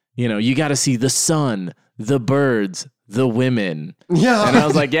 you got to see the sun, the birds, the women. Yeah. And I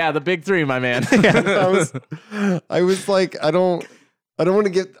was like, yeah, the big three, my man. I was like, I don't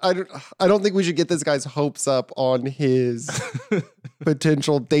think we should get this guy's hopes up on his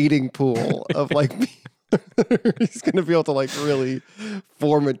potential dating pool of like he's gonna be able to like really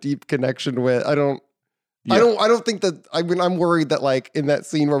form a deep connection with. I don't think that. I mean, I'm worried that like in that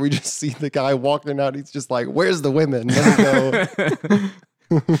scene where we just see the guy walking out, he's just like, "Where's the women?" Let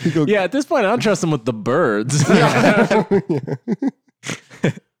me go. Yeah, at this point, I don't trust him with the birds.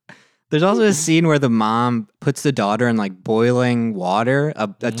 There's also a scene where the mom puts the daughter in like boiling water,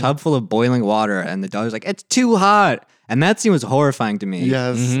 a tub full of boiling water, and the daughter's like, "It's too hot." And that scene was horrifying to me.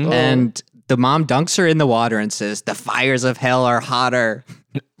 Yes. Mm-hmm. Oh. And the mom dunks her in the water and says, "The fires of hell are hotter."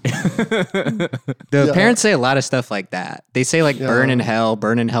 The parents say a lot of stuff like that. They say like burn in hell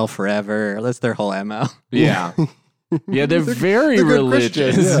forever. That's their whole MO. Yeah. Yeah, they're very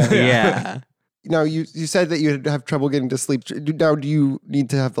religious. Yeah. Now, you said that you have trouble getting to sleep. Now, do you need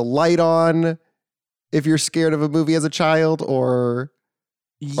to have the light on if you're scared of a movie as a child, or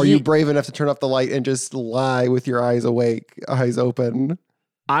are you brave enough to turn off the light and just lie with your eyes awake, eyes open?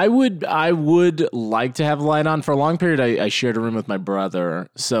 I would like to have the light on. For a long period, I shared a room with my brother,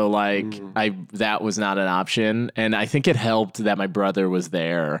 so like that was not an option, and I think it helped that my brother was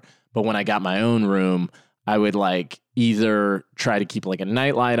there. But when I got my own room, I would like either try to keep like a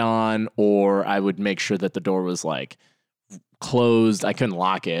nightlight on, or I would make sure that the door was like closed. I couldn't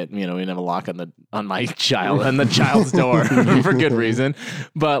lock it. We didn't have a lock on my child and the child's door for good reason.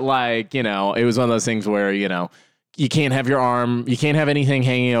 But like, it was one of those things where, you can't have your arm, you can't have anything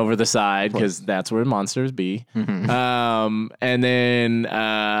hanging over the side because that's where monsters be. Mm-hmm. And then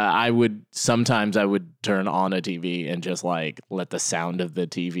sometimes I would turn on a TV and just like let the sound of the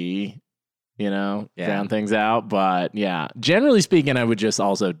TV drown things out. But yeah, generally speaking, I would just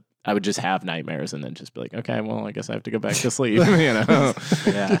have nightmares and then just be like, okay, well, I guess I have to go back to sleep.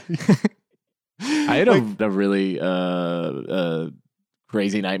 Yeah. I had a really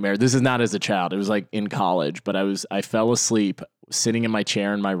crazy nightmare. This is not as a child. It was like in college, but I fell asleep sitting in my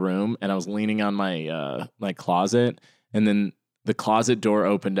chair in my room, and I was leaning on my my closet, and then the closet door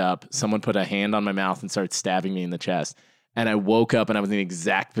opened up. Someone put a hand on my mouth and started stabbing me in the chest. And I woke up and I was in the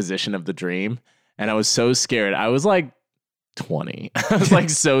exact position of the dream. And I was so scared. I was like 20. I was like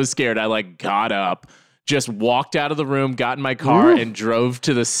so scared. I like got up, just walked out of the room, got in my car, and drove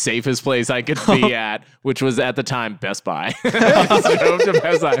to the safest place I could be at, which was at the time Best Buy. I drove to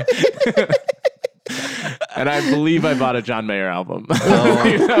Best Buy. And I believe I bought a John Mayer album.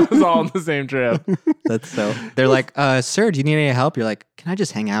 That was all on the same trip. That's so. They're like, sir, do you need any help? You're like, can I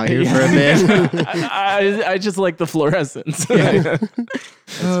just hang out here for a bit? I just like the fluorescence.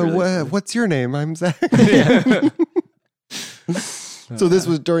 Really what's your name? I'm Zach. So this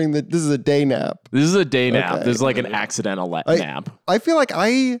is a day nap. This is a day nap. Okay. This is like an accidental nap. I feel like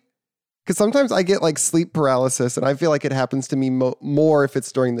because sometimes I get like sleep paralysis, and I feel like it happens to me more if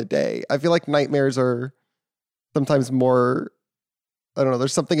it's during the day. I feel like nightmares are sometimes more, I don't know,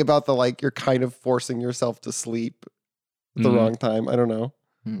 there's something about you're kind of forcing yourself to sleep at the wrong time. I don't know.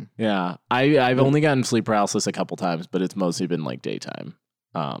 Yeah. I've only gotten sleep paralysis a couple times, but it's mostly been like daytime.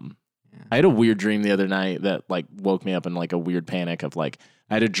 I had a weird dream the other night that like woke me up in like a weird panic of like,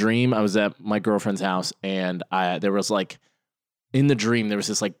 I had a dream. I was at my girlfriend's house, and there was like, in the dream, there was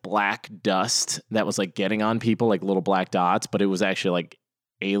this like black dust that was like getting on people, like little black dots, but it was actually like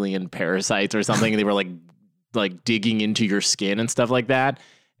alien parasites or something. And they were like digging into your skin and stuff like that.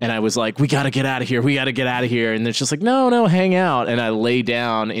 And I was like, we got to get out of here. We got to get out of here. And it's just like, no, hang out. And I lay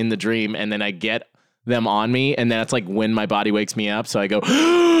down in the dream, and then I get them on me. And that's like when my body wakes me up. So I go,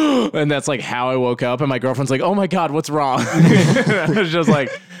 and that's like how I woke up. And my girlfriend's like, oh my God, what's wrong? I was just like,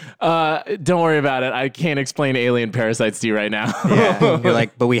 don't worry about it. I can't explain alien parasites to you right now. Yeah. You're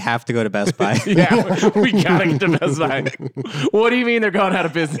like, but we have to go to Best Buy. Yeah, we gotta get to Best Buy. What do you mean they're going out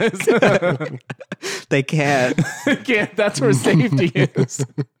of business? They can't. That's where safety is.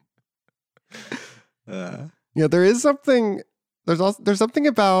 Yeah, there is something. There's something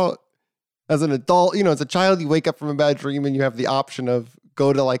about, as an adult, as a child, you wake up from a bad dream and you have the option of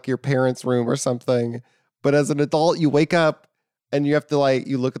go to like your parents' room or something. But as an adult, you wake up and you have to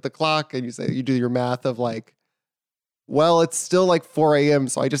you look at the clock and you do your math of like, well, it's still like 4 a.m.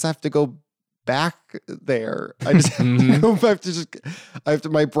 So I just have to go back there. I just have to,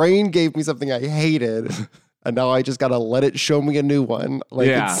 my brain gave me something I hated, and now I just got to let it show me a new one.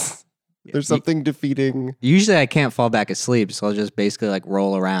 There's something defeating. Usually I can't fall back asleep, so I'll just basically like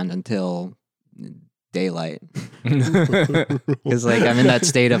roll around until daylight. Because like I'm in that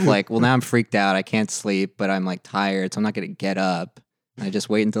state of like, well, now I'm freaked out. I can't sleep, but I'm like tired, so I'm not gonna get up. I just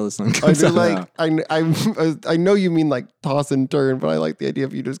wait until the sun comes up. I know you mean like toss and turn, but I like the idea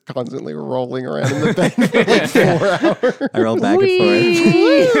of you just constantly rolling around in the bed for like 4 hours. I roll back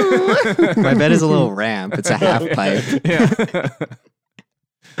and forth. My bed is a little ramp. It's a half pipe. Yeah.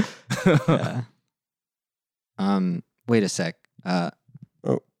 Wait a sec. Oh.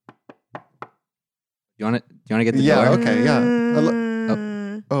 You want to get the door? Yeah. Okay. Yeah.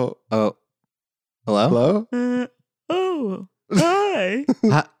 Hello? Oh, hi.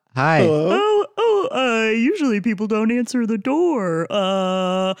 Hi. Hello? Usually people don't answer the door.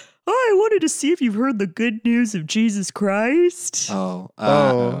 I wanted to see if you've heard the good news of Jesus Christ. Sorry.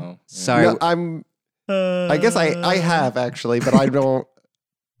 No, I guess I have actually, but I don't.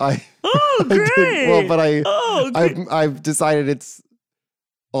 Great. I've decided it's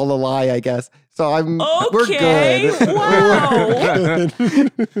all a lie, I guess. So we're Okay. good. Wow. We're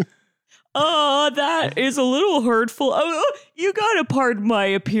good. That is a little hurtful. You gotta pardon my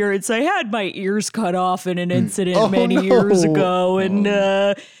appearance. I had my ears cut off in an incident many years ago, and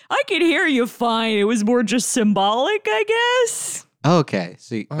I could hear you fine. It was more just symbolic, I guess. Okay.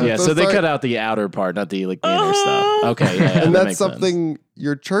 So they cut out the outer part, not the like the inner stuff. Okay, yeah, and that that's makes something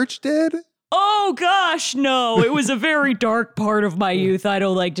your church did? Oh gosh, no. It was a very dark part of my youth. I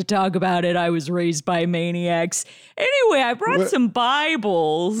don't like to talk about it. I was raised by maniacs. Anyway, I brought some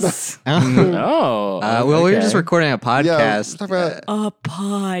Bibles. Well, we were just recording a podcast. Yeah, A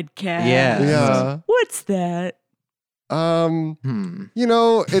podcast? Yeah. What's that?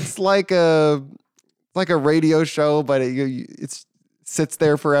 It's like a radio show, but it sits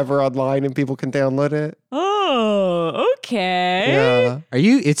there forever online and people can download it. Oh, okay. Yeah.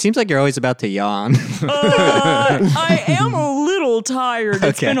 It seems like you're always about to yawn. I am a little tired.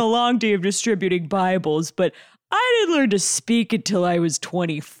 It's Okay. been a long day of distributing Bibles, but I didn't learn to speak until I was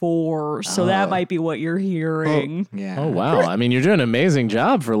 24, so that might be what you're hearing. Yeah. Oh, wow. I mean, you're doing an amazing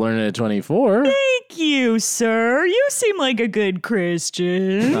job for learning at 24. Thank you, sir. You seem like a good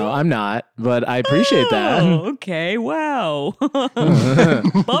Christian. No, I'm not, but I appreciate that. Oh, okay. Wow.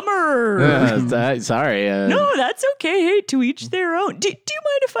 Bummer. Sorry. No, that's okay. Hey, to each their own. Do you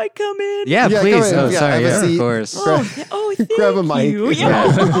mind if I come in? Yeah, Yeah, please. go ahead. Oh, Yeah, sorry. have a Yeah, of seat. course. Thank Grab a mic. you. Yeah.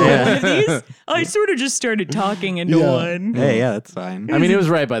 One of these. I sort of just started talking into one. Hey, yeah, that's fine. I mean, it was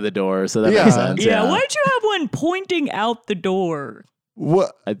right by the door, so that Yeah. makes sense. Yeah, why don't you have one pointing out the door?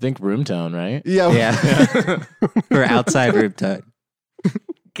 What? I think room tone, right? Yeah. Yeah. For outside room tone.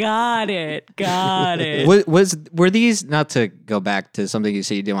 Got it. Were these, not to go back to something you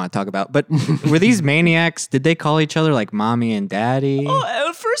said you didn't want to talk about, but were these maniacs? Did they call each other like mommy and daddy?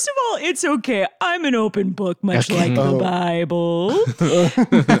 First of all, it's okay. I'm an open book, much like the Bible.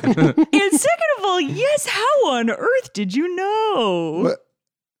 And second of all, yes, how on earth did you know? What?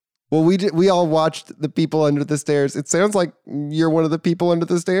 Well, we all watched The People Under the Stairs. It sounds like you're one of the people under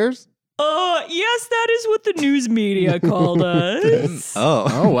the stairs. Yes, that is what the news media called us.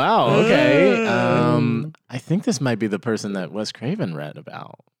 Oh, wow. Okay. I think this might be the person that Wes Craven read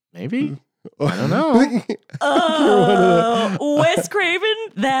about. Maybe? I don't know. Wes Craven,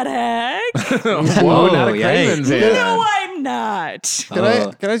 that hack? Whoa, not a yikes. Craven's here. No, I'm not. Can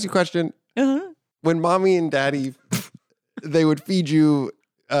I ask you a question? Uh-huh. When mommy and daddy, they would feed you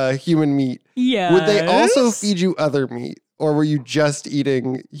human meat. Yes. Would they also feed you other meat, or were you just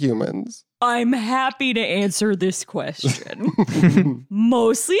eating humans? I'm happy to answer this question.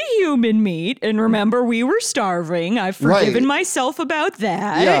 Mostly human meat. And remember, we were starving. I've forgiven myself about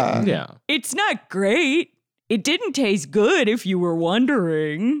that. Yeah. Yeah. It's not great. It didn't taste good, if you were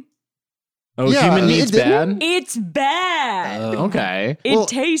wondering. Oh, Yeah, human meat's it didn't? bad? It's bad. Okay. It Well,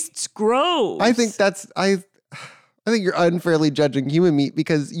 tastes gross. I think I think you're unfairly judging human meat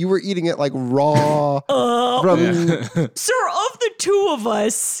because you were eating it like raw from. Sir, of the two of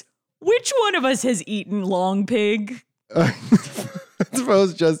us, which one of us has eaten long pig? I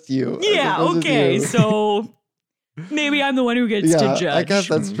suppose just you. Yeah, okay. So maybe I'm the one who gets to judge. I guess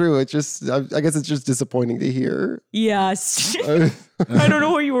that's true. It's just, I guess it's just disappointing to hear. Yes. I don't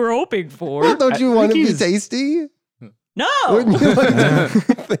know what you were hoping for. Don't you want it to be tasty? No. Wouldn't you like to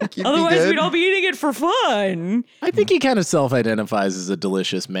think you'd be Otherwise, good? we'd all be eating it for fun. I think he kind of self-identifies as a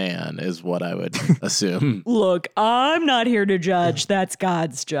delicious man, is what I would assume. Look, I'm not here to judge. That's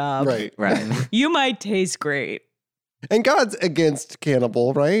God's job. Right. Right. You might taste great. And God's against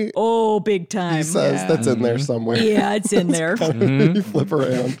cannibal, right? Oh, big time. He says that's in there somewhere. Yeah, it's in there. You flip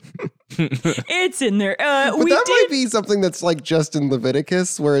around. It's in there. But We that might did. be something that's like just in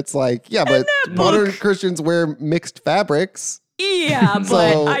Leviticus, where it's like, yeah, but that modern book- Christians wear mixed fabrics. Yeah, but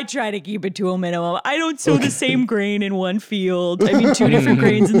So- I try to keep it to a minimum. I don't sow the same grain in one field. I mean, two different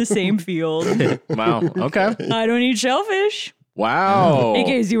grains in the same field. Wow. Okay. I don't eat shellfish, Wow. in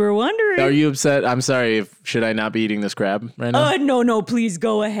case you were wondering. Are you upset? I'm sorry. Should I not be eating this crab right now? No, please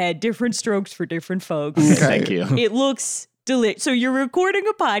go ahead. Different strokes for different folks. Okay. Thank you. It looks delicious. So you're recording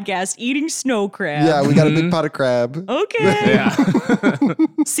a podcast eating snow crab. Yeah, we got a big pot of crab. Okay. Yeah.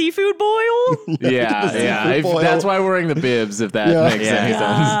 Seafood boil? Yeah. If- boil. that's why we're wearing the bibs, if that Yeah. makes Yeah. any sense.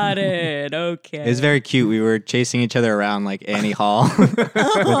 Got it. Okay. It was very cute. We were chasing each other around like Annie Hall with the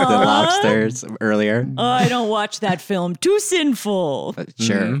lobsters earlier. I don't watch that film. Too sinful. But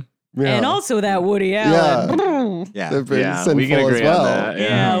sure. Yeah. And also that Woody Allen. Yeah. They're very Yeah, sinful we can agree as well. on that.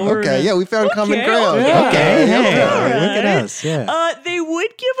 Yeah, we're Okay, yeah, we found common Okay, ground. Okay. Hey, All look at right. us. Yeah. They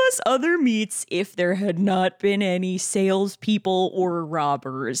would give us other meats if there had not been any salespeople or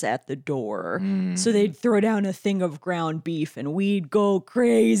robbers at the door. So they'd throw down a thing of ground beef and we'd go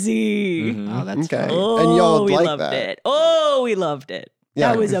crazy. Oh, that's Okay. fun. Oh, And y'all we like loved that. it. Oh, we loved it.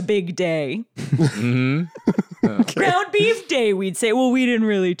 Yeah. That was a big day. Mhm. Ground beef day, we'd say. Well, we didn't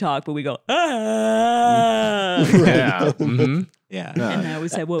really talk, but we go, ah. Yeah. Mhm. Yeah. And that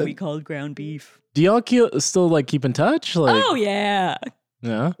was what we called ground beef. Do y'all still like keep in touch? Like, Oh, yeah.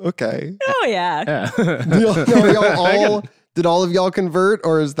 yeah. Okay. Oh, yeah. Yeah. Did all of y'all convert,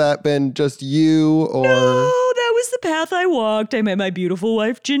 or has that been just you? Or Oh, that was the path I walked. I met my beautiful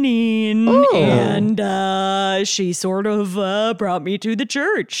wife, Janine, Oh. and she sort of brought me to the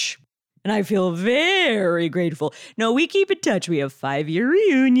church. And I feel very grateful. No, we keep in touch. We have 5-year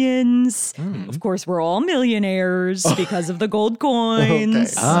reunions. Of course, we're all millionaires because of the gold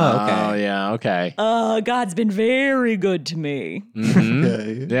coins. Okay. Oh, okay. Oh, yeah. Okay. God's been very good to me. Mhm.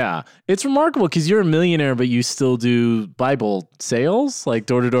 okay. Yeah. It's remarkable because you're a millionaire, but you still do Bible sales, like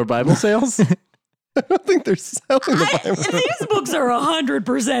door-to-door Bible sales. I don't think they're selling the Bible. These books are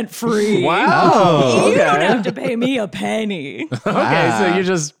 100% free. Wow. You don't have to pay me a penny. Okay, so you're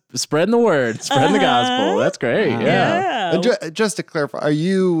just spreading the word, spreading the gospel. That's great. Yeah. And just to clarify, are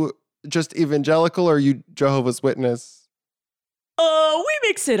you just evangelical or are you Jehovah's Witness? We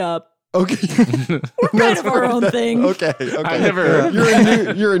mix it up. Okay. We're kind of our own thing. Okay. I never heard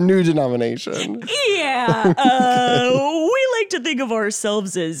of You're a new denomination. Yeah. We like to think of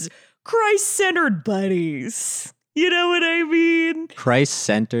ourselves as Christ-centered buddies. You know what I mean?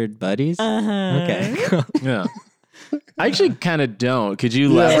 Christ-centered buddies? Uh-huh. Okay, cool. Yeah. I actually kind of don't. Could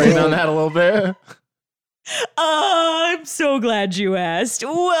you elaborate on that a little bit? I'm so glad you asked.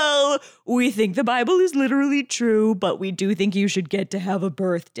 Well, we think the Bible is literally true, but we do think you should get to have a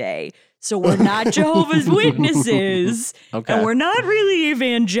birthday. So we're not Jehovah's Witnesses. Okay. And we're not really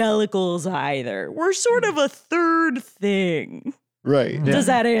evangelicals either. We're sort of a third thing. Right. Yeah. Does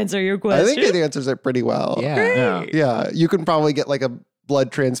that answer your I question? think it answers it pretty well. Yeah. Yeah. You can probably get like a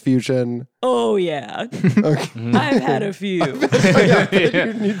blood transfusion. Oh, yeah. Okay. I've had a few.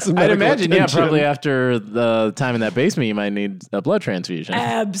 You need some I'd medical imagine, attention. probably after the time in that basement, you might need a blood transfusion.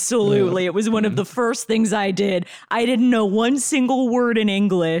 Absolutely. It was one of the first things I did. I didn't know one single word in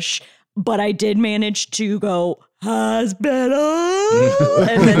English, but I did manage to go, hospital.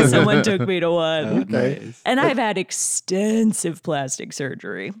 And then someone took me to one. Okay. And I've had extensive plastic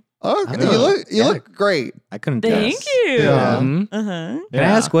surgery. Okay. You look great. I couldn't Thank guess. you. Yeah. Mhm. Uh-huh. Can I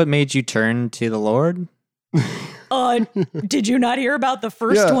ask what made you turn to the Lord? Did you not hear about the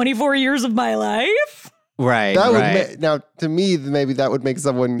first Yeah. 24 years of my life? Right, That right. would now to me maybe that would make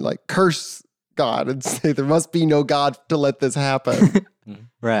someone like curse God and say there must be no God to let this happen.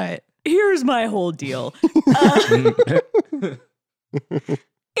 Right. Here's my whole deal.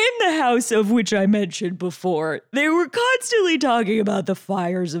 In the house of which I mentioned before, they were constantly talking about the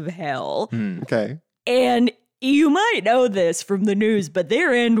fires of hell. Okay. And you might know this from the news, but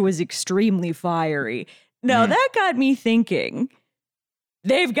their end was extremely fiery. Now, that got me thinking,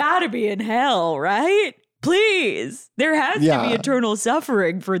 they've got to be in hell, right? Please. There has to be Yeah. eternal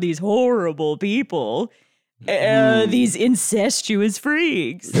suffering for these horrible people, these incestuous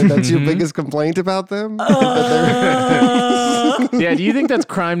freaks. And that's your biggest complaint about them? Yeah, do you think that's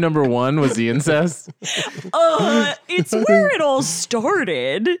crime number one was the incest? It's where it all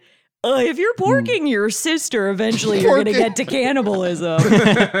started. If you're porking your sister, eventually you're going to get to cannibalism.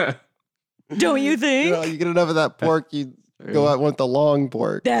 Don't you think? You get enough of that pork, you go out and want the long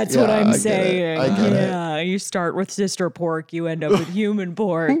pork. That's Yeah, what I'm I get it. saying. I get it. Yeah, you start with sister pork, you end up with human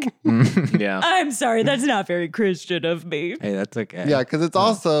pork. Yeah. I'm sorry, that's not very Christian of me. Hey, that's okay. Yeah, because it's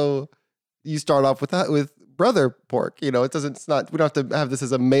also you start off with brother pork. You know, it's not. We don't have to have this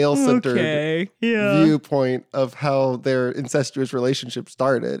as a male centered Okay, yeah. viewpoint of how their incestuous relationship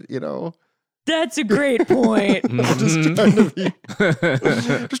started. You know, That's a great point. just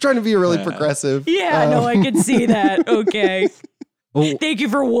trying to be really progressive. Yeah, no, I can see that. Okay. Thank you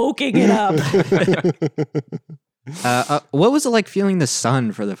for woking it up. What was it like feeling the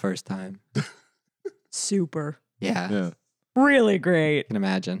sun for the first time? Super. Yeah. Really great. I can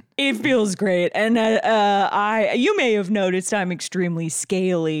imagine. It feels great. And you may have noticed I'm extremely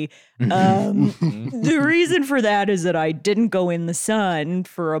scaly. The reason for that is that I didn't go in the sun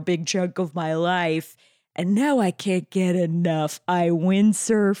for a big chunk of my life. And now I can't get enough. I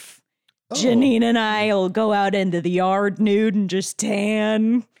windsurf. Janine and I will go out into the yard nude and just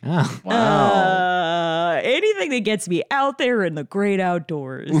tan. Oh, Wow. Anything that gets me out there in the great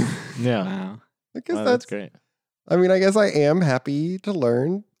outdoors. Yeah. wow. I guess Wow, that's great. I mean, I guess I am happy to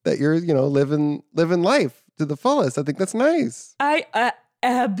learn that you're, living life to the fullest. I think that's nice.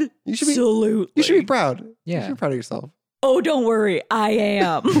 Absolutely. You should be proud. Yeah. You should be proud of yourself. Oh, don't worry. I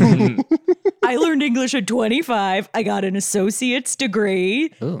am. I learned English at 25. I got an associate's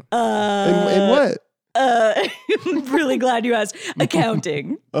degree. Ooh. In what? I'm really glad you asked.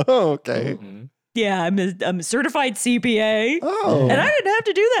 Accounting. Oh, okay. Yeah, I'm a certified CPA. Oh. And I didn't have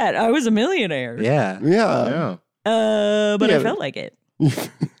to do that. I was a millionaire. Yeah. Yeah. But Yeah. I felt like it.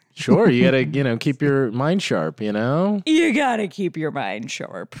 Sure, you gotta, keep your mind sharp, You gotta keep your mind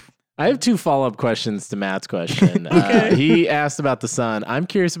sharp. I have 2 follow-up questions to Matt's question. He asked about the sun. I'm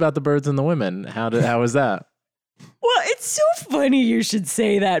curious about the birds and the women. How was that? Well, it's so funny you should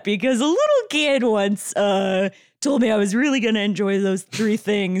say that because a little kid once told me I was really going to enjoy those 3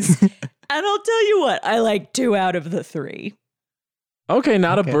 things. And I'll tell you what, I like 2 out of the 3. Okay,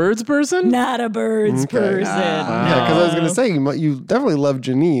 not a birds person? Not a birds person. Yeah, because I was going to say, you definitely love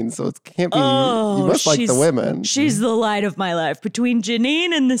Janine, so it can't be, you must like the women. She's the light of my life. Between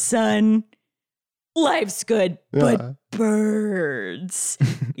Janine and the sun, life's good. Yeah. But birds,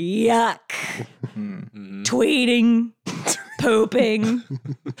 yuck. tweeting, pooping,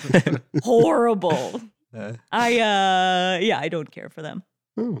 horrible. I don't care for them.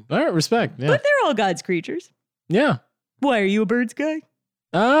 All right, respect. Yeah. But they're all God's creatures. Yeah. Why, are you a birds guy?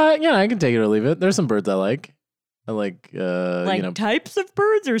 Yeah, I can take it or leave it. There's some birds I like. I like, types of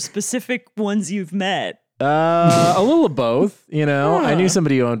birds or specific ones you've met? A little of both, I Huh. knew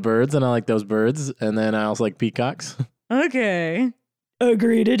somebody who owned birds and I like those birds. And then I also like peacocks. Okay.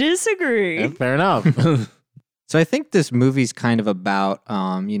 Agree to disagree. Yeah, fair enough. So I think this movie's kind of about,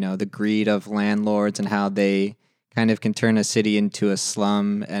 the greed of landlords and how they kind of can turn a city into a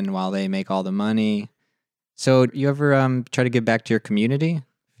slum and while they make all the money. So you ever try to give back to your community? I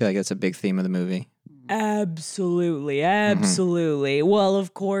feel like that's a big theme of the movie. Absolutely. Well,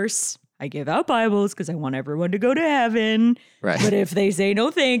 of course, I give out Bibles because I want everyone to go to heaven. Right. But if they say no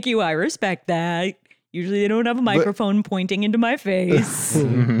thank you, I respect that. Usually they don't have a microphone pointing into my face.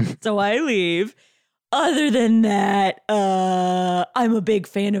 So I leave. Other than that, I'm a big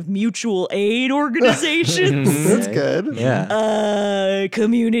fan of mutual aid organizations. That's good. Yeah.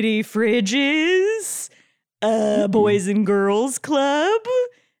 Community fridges, Boys and Girls Club.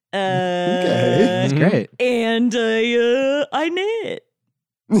 That's great. And I knit.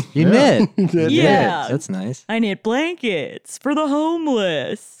 You knit. Yeah. That's nice. I knit blankets for the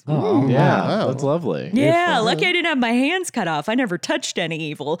homeless. Oh, Yeah, wow. that's lovely. Yeah, lucky I didn't have my hands cut off. I never touched any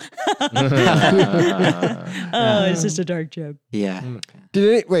evil. It's just a dark joke. Yeah.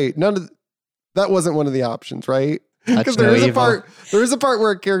 Wait, that wasn't one of the options, right? Touch Because no there is a evil. part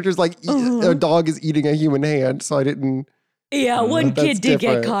where a character's like a dog is eating a human hand, so I didn't. Yeah, one That's kid did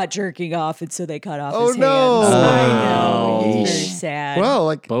different. get caught jerking off, and so they cut off Oh, his no. hands. I Oh, know. It's very yeesh. sad. Well,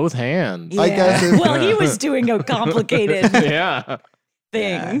 like Both hands. I guess it's- Well, he was doing a complicated Yeah.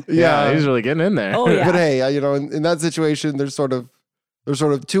 thing. yeah. He's really getting in there. Oh, yeah. But hey, in that situation, there's sort of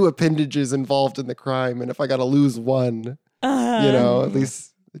two appendages involved in the crime, and if I got to lose one, at least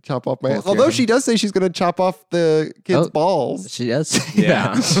chop off my. Both Although your- she does say she's going to chop off the kid's balls. She does.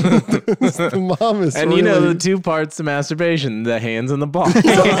 Yeah. The mom is And really, the two parts to masturbation, the hands and the balls. When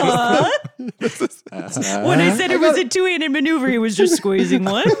I said it was a two-handed maneuver, he was just squeezing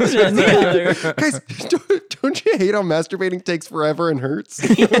one and the other. guys, don't you hate how masturbating takes forever and hurts?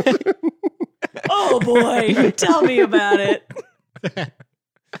 Oh, boy. Tell me about it.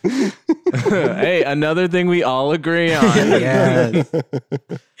 Hey, another thing we all agree on. Yes.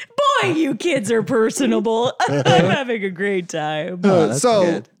 Boy, you kids are personable. I'm having a great time. that's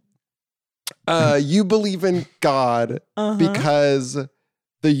So, good. you believe in God because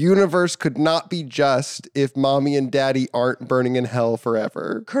the universe could not be just if mommy and daddy aren't burning in hell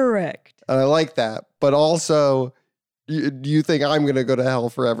forever. Correct. And I like that. But also, you think I'm going to go to hell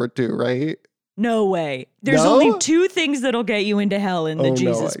forever too, right? No way. There's No? only two things that'll get you into hell in the Oh, no,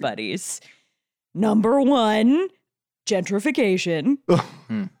 Jesus buddies. Number one, gentrification.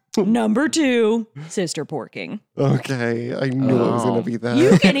 Number two, sister porking. Okay. I knew it was going to be that.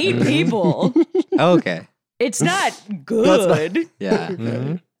 You can eat people. Okay. It's not good, Yeah.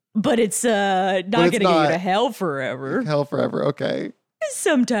 Mhm. but it's not it's going to get you not. to hell forever. Hell forever. Okay.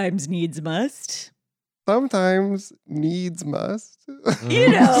 Sometimes needs must. Sometimes needs must. You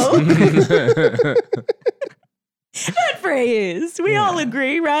know. That phrase. We all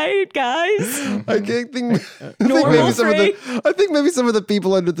agree, right, guys? I think Normal I think maybe some of the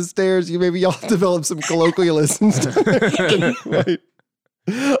people under the stairs, y'all develop some colloquialisms. Right.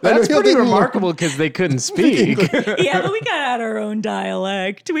 That's pretty remarkable because they couldn't speak. Yeah, but we got out our own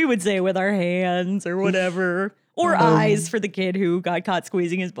dialect. We would say with our hands or whatever. Or eyes for the kid who got caught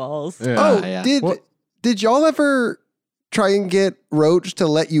squeezing his balls. Yeah. Oh, yeah. did y'all ever try and get Roach to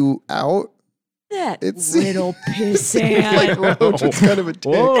let you out? That It's- little pissant. Like Roach is kind of a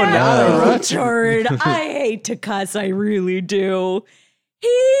dick. Whoa, That no. little turd. I hate to cuss, I really do.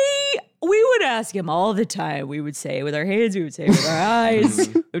 We would ask him all the time. We would say it with our hands, we would say it with our eyes.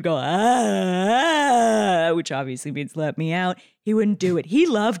 We'd go, which obviously means let me out. He wouldn't do it. He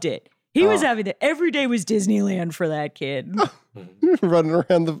loved it. He was having it. Every day was Disneyland for that kid. running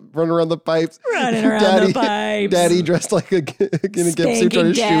around the pipes. Running around the pipes. Daddy dressed like a gimp suit trying Spanking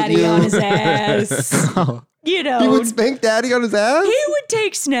to shoot daddy you. on his ass. You know. He would spank daddy on his ass? He would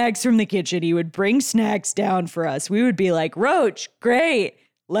take snacks from the kitchen. He would bring snacks down for us. We would be like, Roach, great,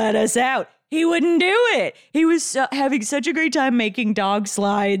 let us out. He wouldn't do it. He was having such a great time making dog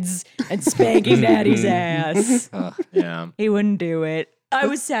slides and spanking daddy's ass. Yeah. He wouldn't do it. I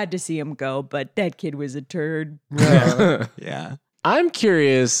was sad to see him go, but that kid was a turd. Yeah. I'm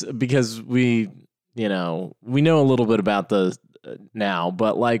curious because we know a little bit about the now,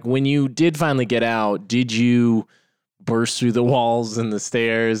 but like when you did finally get out, did you burst through the walls and the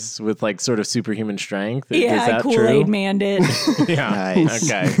stairs with like sort of superhuman strength. Yeah, Is that Kool-Aid true? manned it. Yeah. Nice.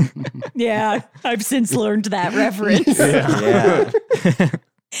 Okay. Yeah, I've since learned that reference. Yeah.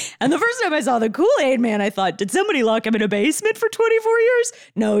 And the first time I saw the Kool-Aid Man, I thought, did somebody lock him in a basement for 24 years?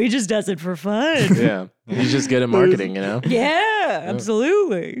 No, he just does it for fun. Yeah. He's just good at marketing, you know? Yeah,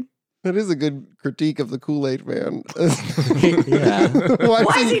 absolutely. That is a good critique of the Kool-Aid Man. Yeah. Why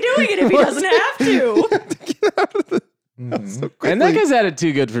is he doing it if he doesn't have to? So And that quickly? guy's had it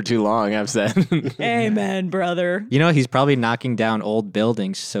too good for too long, I've said. Amen, brother. You know, he's probably knocking down old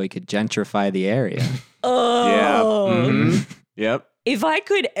buildings so he could gentrify the area. Oh. Yeah. Mhm. Yep. If I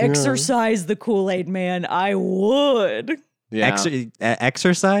could exercise the Kool-Aid Man, I would. Yeah.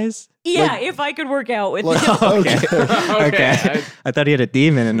 Exercise? Yeah, if I could work out with Like- him. Okay. Okay. I thought he had a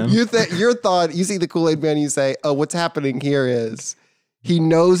demon in him. Your thought, you see the Kool-Aid Man, you say, oh, what's happening here is he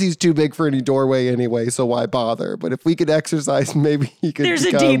knows he's too big for any doorway anyway, so why bother? But if we could exercise, maybe he could There's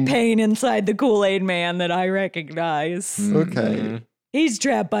become... a deep pain inside the Kool-Aid Man that I recognize. Okay. He's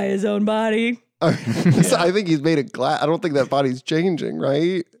trapped by his own body. So I think he's made of glass. I don't think that body's changing,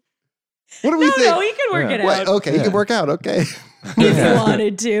 right? What do we think? No, he can work it Wait, out okay, he can work out. Okay. if he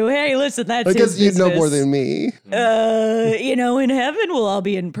wanted to. Hey, listen, that's I guess his you'd know business. more than me. In heaven we'll all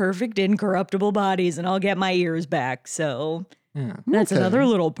be in perfect, incorruptible bodies, and I'll get my ears back. So Yeah. that's Okay. another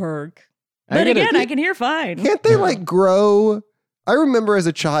little perk. I But gotta- again, I can hear fine. Can't they like grow? I remember as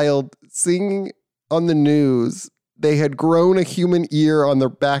a child seeing on the news they had grown a human ear on the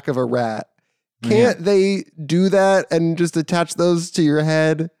back of a rat. Can't they do that and just attach those to your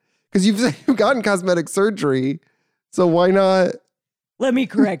head? Because you've gotten cosmetic surgery, so why not? Let me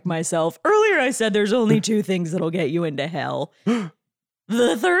correct myself. Earlier I said there's only two things that'll get you into hell.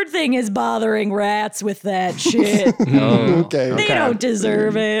 The third thing is bothering rats with that shit. Oh. Okay, They don't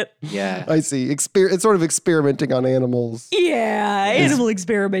deserve it. Yeah. I see. It's sort of experimenting on animals. Yeah, animal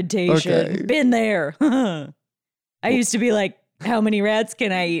experimentation. Okay. Been there. I used to be like, how many rats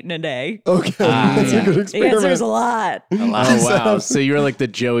can I eat in a day? Okay, that's yeah. a good The experiment. answer's a lot. A lot. Oh, wow. So you're like the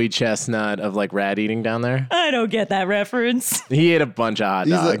Joey Chestnut of like rat eating down there? I don't get that reference. He ate a bunch of hot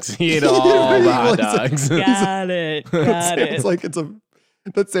He's a- dogs. He ate all the hot He's a- dogs. Got it. Got it.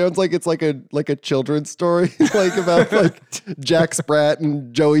 That sounds like it's like a children's story, like about like Jack Sprat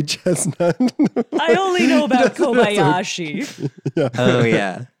and Joey Chestnut. I only know about Kobayashi, Oh,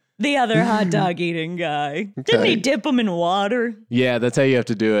 yeah. the other hot dog eating guy. Didn't he dip them in water? Yeah, that's how you have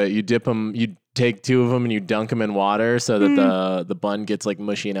to do it. You dip them, you take two of them and you dunk them in water so that the bun gets like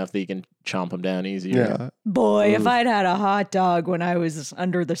mushy enough that you can chomp them down easier. Yeah. Boy, if I'd had a hot dog when I was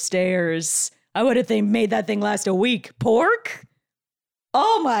under the stairs, I would have made that thing last a week. Pork?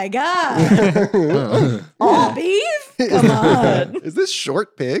 Oh my God. All beef? Come on. Is this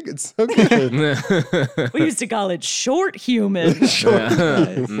short pig? It's so good. We used to call it short human.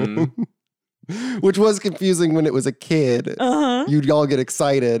 Which was confusing when it was a kid. Uh-huh. You'd all get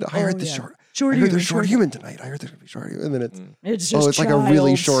excited. I heard the yeah. short. Short I heard human, there's short short- human tonight. I heard there's gonna be short human. And then It's just it's like a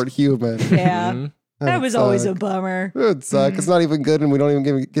really child. short human. Yeah. That was always a suck. bummer. It would suck. It's not even good, and we don't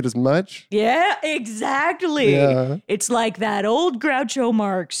even get as much. Yeah, exactly. Yeah. It's like that old Groucho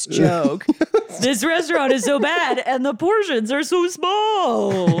Marx joke. This restaurant is so bad and the portions are so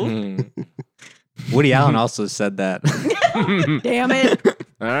small. Woody Allen also said that. Damn it.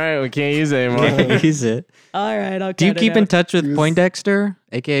 All right, we can't use it anymore. He's it. All right, I'll Do you cut it keep in out. touch with Poindexter,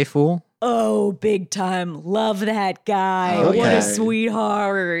 aka Fool? Oh, big time. Love that guy. Oh, What yeah. a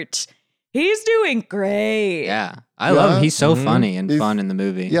sweetheart. He's doing great. Yeah. I love him. He's so funny and He's- fun in the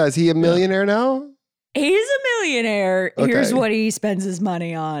movie. Yeah, is he a millionaire now? He's a millionaire. Here's Okay. what he spends his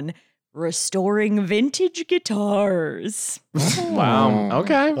money on. Restoring vintage guitars. Wow.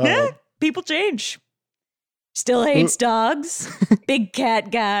 Okay. Yeah, people change. Still hates dogs. Big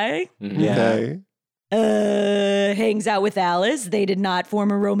cat guy. Okay. Hangs out with Alice. They did not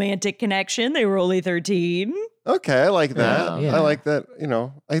form a romantic connection. They were only 13. Okay, I like that. Yeah. I like that.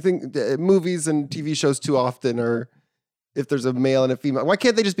 I think movies and TV shows too often are if there's a male and a female. Why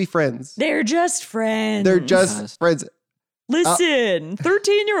can't they just be friends? They're just friends. They're just friends. Listen,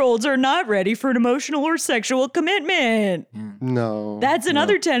 13-year-olds are not ready for an emotional or sexual commitment. No. That's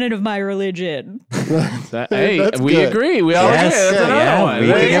another tenet of my religion. Hey, That's we good. agree. We all Yes, agree. That's another yeah, one. we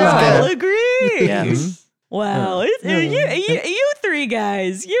There you agree. go. I'll agree. Yes. Wow. You three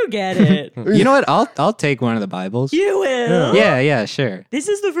guys, you get it. You know what? I'll take one of the Bibles. You will. Yeah, sure. This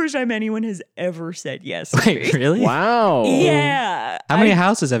is the first time anyone has ever said yes to Wait, me. really? Wow. Yeah. How many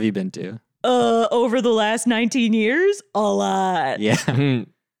houses have you been to? Over the last 19 years, a lot. Yeah.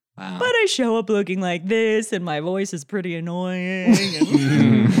 Wow. But I show up looking like this, and my voice is pretty annoying.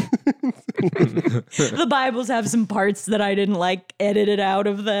 And the Bibles have some parts that I didn't like edited out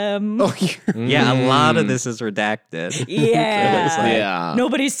of them. Oh, Yeah, a lot of this is redacted. Yeah. Yeah.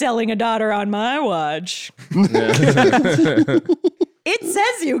 Nobody's selling a daughter on my watch. It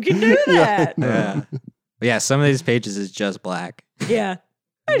says you can do that. Yeah, some of these pages is just black. Yeah.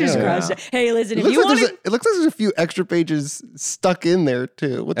 I just crossed it. Hey, listen, it if you want to... it looks like there's a few extra pages stuck in there,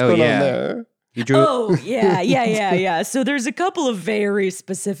 too. What's going on there? You drew. Oh, yeah. So there's a couple of very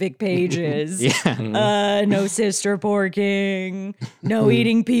specific pages. No sister porking, no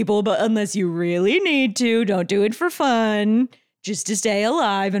eating people, but unless you really need to, don't do it for fun. Just to stay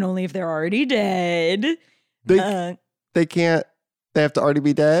alive, and only if they're already dead. They can't, they have to already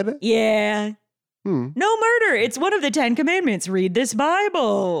be dead? Yeah. No murder. It's one of the 10 commandments. Read this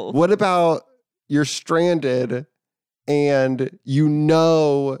Bible. What about you're stranded and you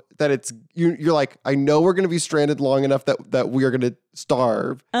know that it's, you're like, I know we're going to be stranded long enough that we are going to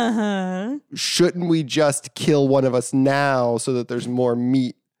starve. Shouldn't we just kill one of us now so that there's more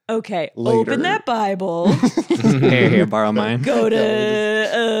meat? Okay, later? Open that Bible. Here, borrow mine. Go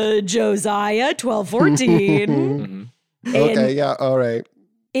to Josiah 12:14. Okay, yeah, all right.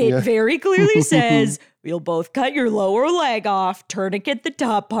 It very clearly says, we'll both cut your lower leg off, tourniquet the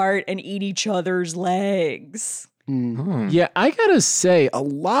top part, and eat each other's legs. Yeah, I gotta say, a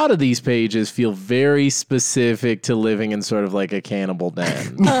lot of these pages feel very specific to living in sort of like a cannibal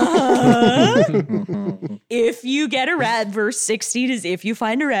den. If you get a rat, verse 16 is if you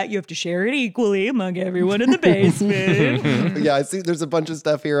find a rat, you have to share it equally among everyone in the basement. Yeah, I see there's a bunch of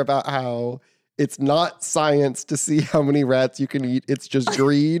stuff here about how it's not science to see how many rats you can eat. It's just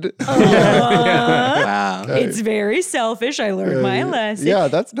greed. Wow. It's very selfish. I learned my lesson. Yeah,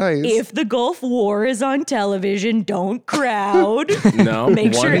 that's nice. If the Gulf War is on television, don't crowd. No.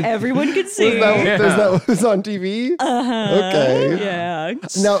 Make sure everyone can see. That was on TV? Okay. Yeah.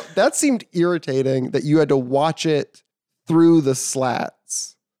 Now, that seemed irritating that you had to watch it through the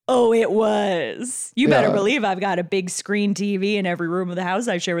slats. Oh, it was. You better Yeah. believe I've got a big screen TV in every room of the house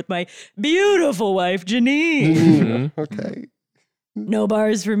I share with my beautiful wife, Janine. Okay. No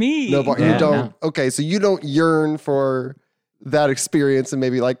bars for me. No, but Yeah, you don't. no. Okay, so you don't yearn for that experience and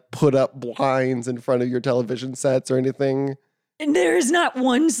maybe like put up blinds in front of your television sets or anything? And there's not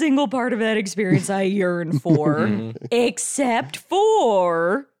one single part of that experience I yearn for, except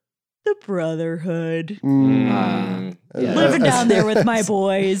for the brotherhood. Living down there with my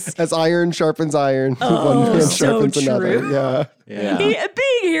boys. As iron sharpens iron, Oh, one man so sharpens another. true. Yeah. Yeah. Being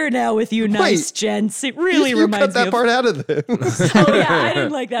here now with you nice gents, it really you reminds cut me that of... part out of this. Oh yeah, I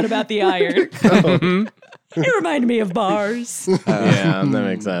didn't like that about the iron. It reminded me of bars. Yeah, that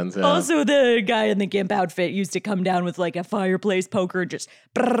makes sense. Yeah. Also, the guy in the gimp outfit used to come down with like a fireplace poker and just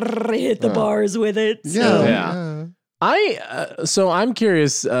hit the bars with it. So. Yeah. So I'm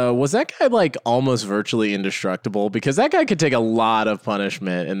curious, was that guy like almost virtually indestructible? Because that guy could take a lot of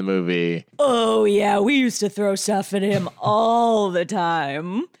punishment in the movie. Oh yeah, we used to throw stuff at him all the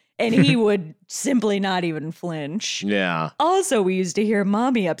time. And he would simply not even flinch. Yeah. Also, we used to hear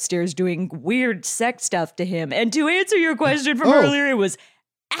mommy upstairs doing weird sex stuff to him. And to answer your question from earlier, it was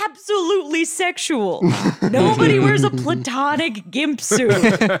absolutely sexual. Nobody wears a platonic gimp suit.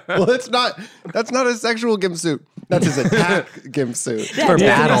 Well, that's not a sexual gimp suit. That's his attack gimp suit. For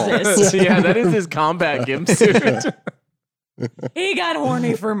battle. Yeah, that is his combat gimp suit. He got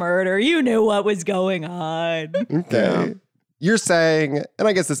horny for murder. You knew what was going on. Okay. Yeah. You're saying, and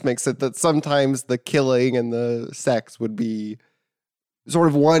I guess this makes it that sometimes the killing and the sex would be sort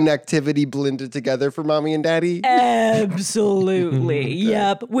of one activity blended together for mommy and daddy? Absolutely.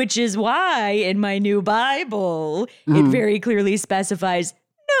 Yep. Which is why in my new Bible, it very clearly specifies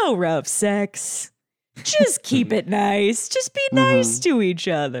no rough sex. Just keep it nice. Just be nice to each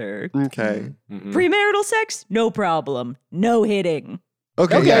other. Okay. Premarital sex, no problem. No hitting.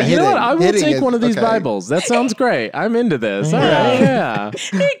 Okay, Okay, you know what? I will Hitting take is- one of these okay. Bibles. That sounds great. I'm into this. All right, yeah.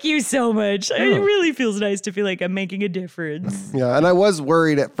 Thank you so much. It really feels nice to feel like I'm making a difference. Yeah, and I was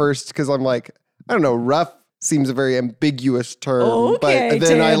worried at first because I'm like, I don't know, rough seems a very ambiguous term. Okay, but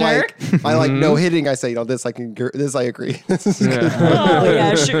then Tanner. I like no hitting. I say, this I agree. This is good. Oh,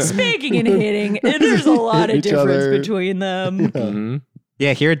 yeah, sure. Spanking and hitting, there's a lot of Each difference other. between them.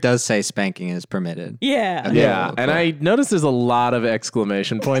 Yeah, here it does say spanking is permitted. Yeah. Yeah, cool. and I noticed there's a lot of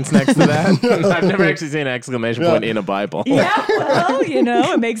exclamation points next to that. I've never actually seen an exclamation point in a Bible. Yeah, well,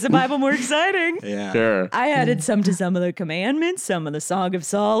 it makes the Bible more exciting. Yeah. Sure. I added some to some of the commandments, some of the Song of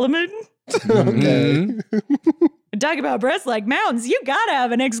Solomon. Okay. talk about breasts like mountains. You gotta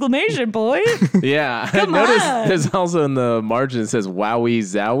have an exclamation point. Yeah. Come Notice on. there's also in the margin it says wowie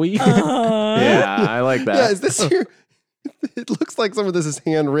zowie. Yeah, I like that. Yeah, is this your... It looks like some of this is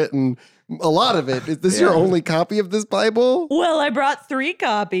handwritten. A lot of it. Is this your only copy of this Bible? Well, I brought 3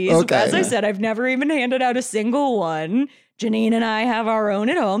 copies. Okay. As I said, I've never even handed out a single one. Janine and I have our own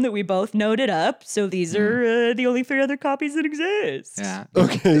at home that we both noted up. So these are the only 3 other copies that exist. Yeah.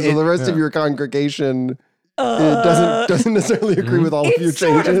 Okay, so the rest of your congregation doesn't necessarily agree with all of your It's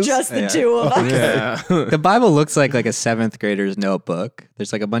sort changes. of just the 2 of us. Yeah. The Bible looks like a 7th grader's notebook.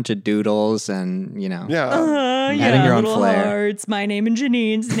 There's like a bunch of doodles and, yeah. Adding your own little flair. hearts, my name and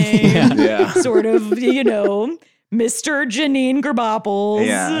Janine's name. Yeah. Sort of, Mr. Janine Gerbopples.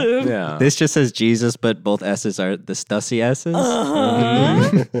 Yeah. Yeah. This just says Jesus, but both S's are the Stussy S's.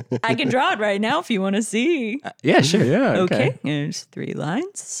 I can draw it right now if you want to see. Yeah, sure. Yeah. Okay. There's 3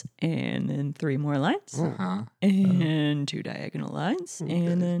 lines, and then 3 more lines, Uh-huh. and 2 diagonal lines,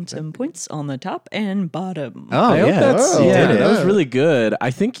 and then some points on the top and bottom. Oh, I hope yeah. that's Oh, yeah, did it. that was really good.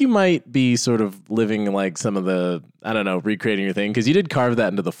 I think you might be sort of living like some of the, I don't know, recreating your thing because you did carve that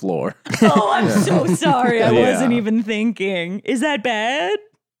into the floor. Oh, I'm so sorry. I Yeah. wasn't even thinking. Is that bad?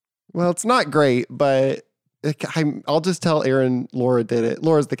 Well, it's not great, but I'll just tell Aaron Laura did it.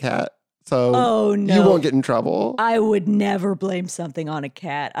 Laura's the cat. So Oh, no. you won't get in trouble. I would never blame something on a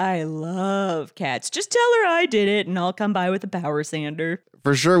cat. I love cats. Just tell her I did it and I'll come by with a power sander.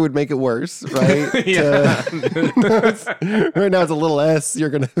 For sure would make it worse, right? Yeah. Right now it's a little S. You're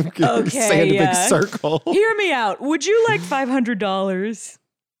going to sand a big circle. Hear me out. Would you like $500?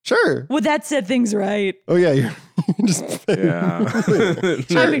 Sure. Would that set things right? Oh, yeah. You're just... Yeah.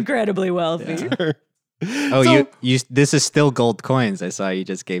 I'm incredibly wealthy. Oh, So- you this is still gold coins. I saw you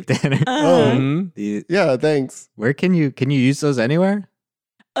just gave Tanner. Mhm. Yeah, thanks. Where can you use those anywhere?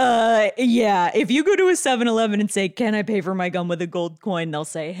 Yeah. If you go to a 7-Eleven and say, "Can I pay for my gum with a gold coin?" They'll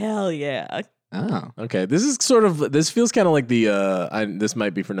say, "Hell yeah." Oh. Okay, this feels kind of like the this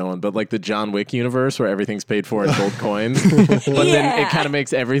might be for no one, but like the John Wick universe where everything's paid for in gold coins, but then Yeah. it kind of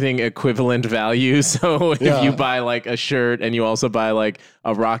makes everything equivalent value. So if Yeah. you buy like a shirt and you also buy like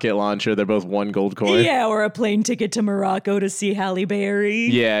a rocket launcher, they're both 1 gold coin. Yeah, or a plane ticket to Morocco to see Halle Berry.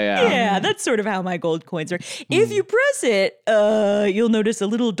 Yeah. Yeah, that's sort of how my gold coins are. If you press it, you'll notice a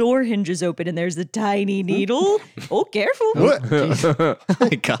little door hinges open and there's a tiny needle. Oh, careful. What? Oh my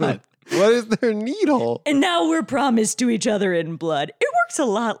God. What is their needle? And now we're promised to each other in blood. It works a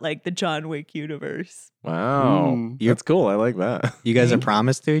lot like the John Wick universe. Wow, that's cool. I like that. You guys are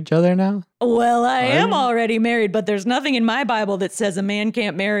promised to each other now? Well, I am already married, but there's nothing in my Bible that says a man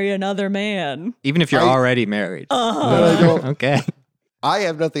can't marry another man. Even if you're already married. No, I don't. Okay. I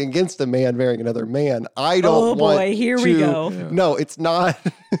have nothing against a man marrying another man. I don't want boy, here we to- go. No, it's not.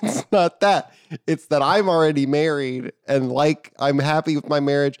 It's not that. It's that I'm already married and like I'm happy with my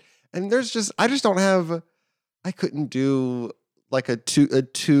marriage. And I just don't have. I couldn't do like a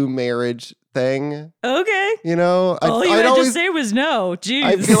two marriage thing. Okay. You know, All you I'd had always, to say was no. Jeez.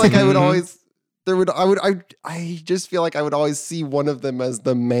 I feel like I would always. I just feel like I would always see one of them as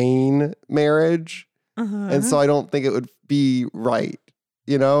the main marriage, and so I don't think it would be right.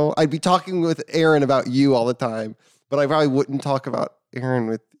 You know, I'd be talking with Aaron about you all the time, but I probably wouldn't talk about Aaron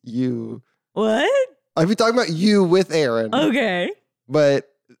with you. What? I'd be talking about you with Aaron, Okay. but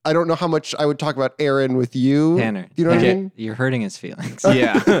I don't know how much I would talk about Aaron with you. Tanner. Do you know what I Okay, mean? You're hurting his feelings.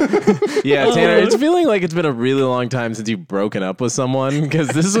 Yeah. Yeah, Tanner, it's feeling like it's been a really long time since you've broken up with someone because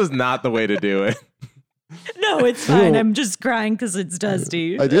this was not the way to do it. No, it's fine. I'm just crying because it's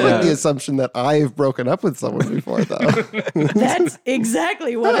Dusty. I do like the assumption that I've broken up with someone before, though. That's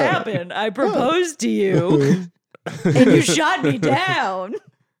exactly what happened. I proposed to you, and you shot me down.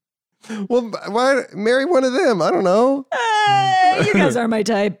 Well, why marry one of them? I don't know. You guys are my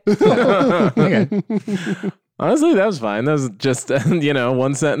type. Okay. Honestly, that was fine. That was just,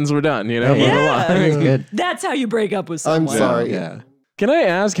 one sentence, we're done, Move Yeah. along. Good. That's how you break up with I'm someone. sorry. Yeah. Can I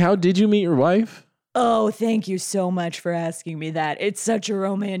ask, how did you meet your wife? Oh, thank you so much for asking me that. It's such a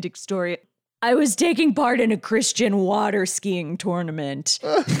romantic story. I was taking part in a Christian water skiing tournament,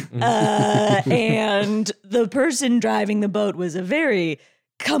 and the person driving the boat was a very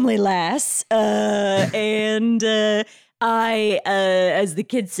comely lass, and I, as the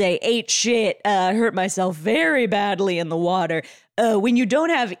kids say, ate shit, hurt myself very badly in the water. When you don't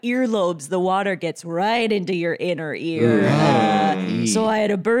have earlobes, the water gets right into your inner ear. So I had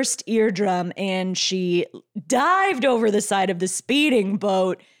a burst eardrum, and she dived over the side of the speeding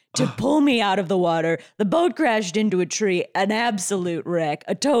boat to pull me out of the water. The boat crashed into a tree, an absolute wreck,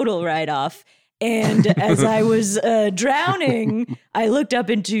 a total write-off. And as I was drowning, I looked up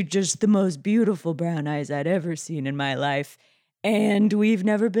into just the most beautiful brown eyes I'd ever seen in my life. And we've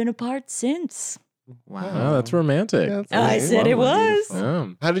never been apart since. Wow. Oh, that's romantic. Yeah, that's I nice. said it was.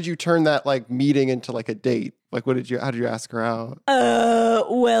 How did you turn that like meeting into like a date? Like, how did you ask her out?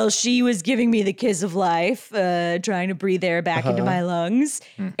 Well, she was giving me the kiss of life, trying to breathe air back into my lungs.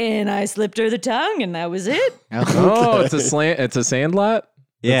 And I slipped her the tongue, and that was it. Oh, it's a sandlot?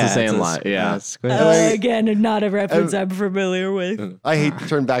 Yeah, it's a sandlot. Yeah. Squid. Again, not a reference I'm familiar with. I hate to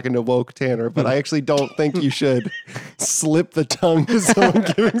turn back into woke Tanner, but I actually don't think you should slip the tongue to someone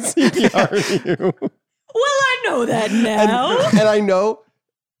giving CPR to you. Well, I know that now. And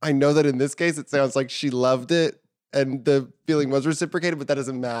I know that in this case, it sounds like she loved it and the feeling was reciprocated, but that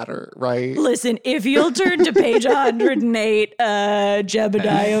doesn't matter, right? Listen, if you'll turn to page 108,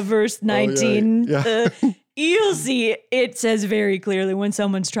 Jebediah, verse 19, you'll see it says very clearly when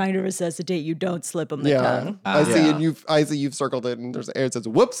someone's trying to resuscitate, you don't slip them the tongue. I see you've circled it and it says,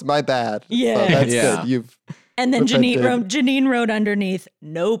 whoops, my bad. Yeah. So that's good. And then repented. Janine wrote underneath,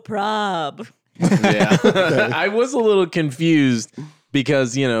 no prob. Yeah. I was a little confused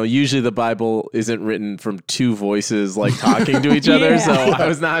because, usually the Bible isn't written from two voices like talking to each other. So I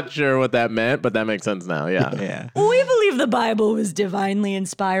was not sure what that meant, but that makes sense now. Yeah. We believe the Bible was divinely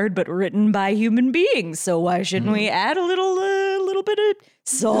inspired, but written by human beings. So why shouldn't we add a little bit of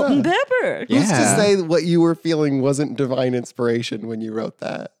salt and pepper? Who's to say what you were feeling wasn't divine inspiration when you wrote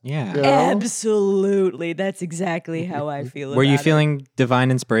that? Yeah. You know? Absolutely. That's exactly how I feel Were you about feeling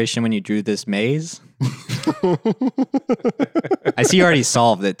divine inspiration when you drew this maze? I see you already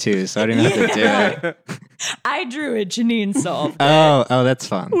solved it too, so I didn't have to do it. I drew it. Janine solved it. Oh, that's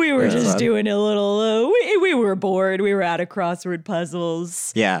fun. We were That's just fun. doing a little, we were bored. We were out of crossword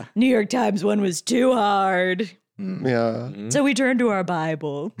puzzles. Yeah. New York Times one was too hard. Yeah. So we turned to our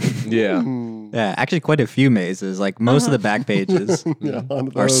Bible. Yeah. Yeah, actually quite a few mazes. Like most of the back pages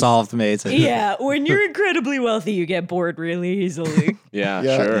are solved mazes. Yeah, when you're incredibly wealthy, you get bored really easily. Yeah,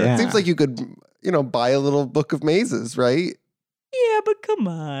 Yeah. sure. Yeah. It seems like you could, buy a little book of mazes, right? Yeah, but come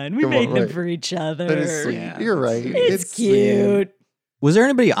on. We Come on, made them right. for each other. That is sweet. Yeah, You're right. It's sweet. cute. Was there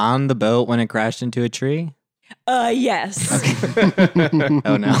anybody on the boat when it crashed into a tree? Yes.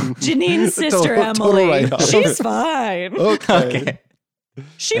 Oh no. Janine's sister, Total Emily. write-off. She's fine. Okay.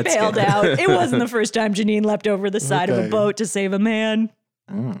 She That's bailed good. out. It wasn't the first time Janine leapt over the side of a Okay. boat to save a man.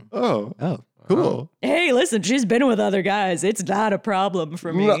 Mm. Oh, Oh. cool. Hey, listen, she's been with other guys. It's not a problem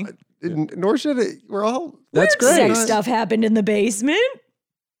for me. Nor should it. We're all. That's Weird great. sex stuff happened in the basement.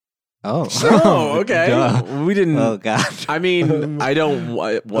 Oh. Oh, okay. Duh. We didn't. Oh god. I mean, I don't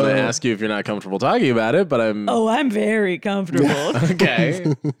want to ask you if you're not comfortable talking about it, but I'm. Oh, I'm very comfortable. Okay.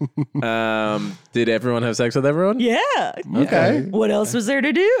 Did everyone have sex with everyone? Yeah. Okay. What else was there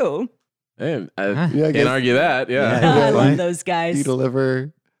to do? Hey, I Yeah, I can't guess argue that. Yeah. Yeah. I love fine. those you guys.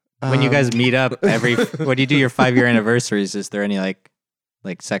 deliver. When you guys meet up when you do your 5-year anniversaries, is there any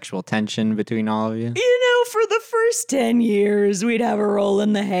like sexual tension between all of you? For the first 10 years, we'd have a roll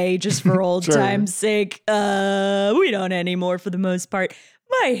in the hay just for old Sure. time's sake. We don't anymore for the most part.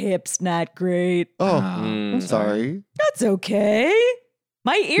 My hip's not great. Oh, Mm. I'm sorry. That's okay.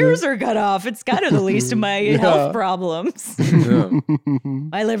 My ears are cut off. It's kind of the least of my health problems. Yeah.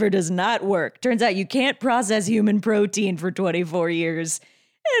 My liver does not work. Turns out you can't process human protein for 24 years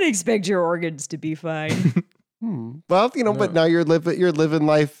and expect your organs to be fine. Well, but now you're living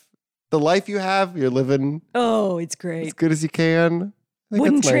life. The life you have, you're living Oh, it's as great. good as you can. I think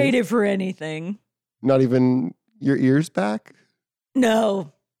Wouldn't it's trade nice. it for anything. Not even your ears back.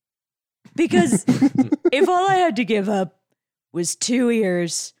 No. Because if all I had to give up was 2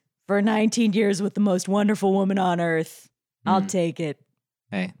 ears for 19 years with the most wonderful woman on earth, I'll take it.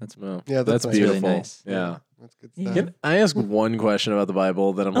 Hey, that's Well, Yeah, that's that's really beautiful. nice. Yeah. That's good Yeah. stuff. Can I ask one question about the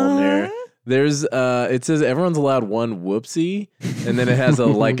Bible that I'm holding here? There's it says everyone's allowed one whoopsie, and then it has a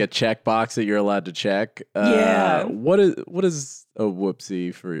checkbox that you're allowed to check. Yeah. What is a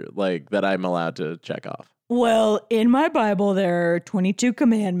whoopsie for that I'm allowed to check off? Well, in my Bible, there are 22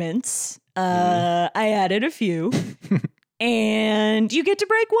 commandments. I added a few. And you get to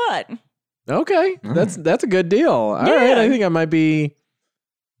break one. Okay. That's a good deal. All right. I think you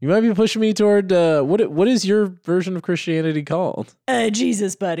might be pushing me toward what is your version of Christianity called?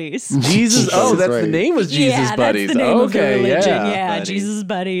 Jesus Buddies. Jesus. Oh, that's the right. name was Jesus yeah, Buddies. That's the name of the Okay, religion. yeah. Yeah, Buddies. Jesus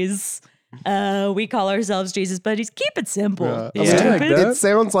Buddies. We call ourselves Jesus Buddies. Keep it simple. Yeah. Yeah. I like that. It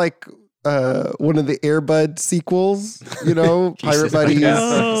sounds like one of the Air Bud sequels, Pirate Buddies,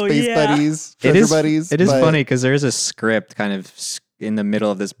 Oh, Space yeah. Buddies, Treasure Buddies. It is but- funny because there is a script kind of in the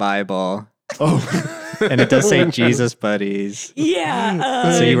middle of this Bible, Oh, and it does say Jesus Buddies.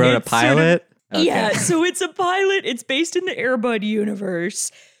 Yeah. So you wrote a it's sort of- pilot? Okay. Yeah, so it's a pilot. It's based in the Air Bud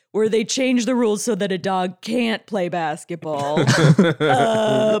universe where they change the rules so that a dog can't play basketball.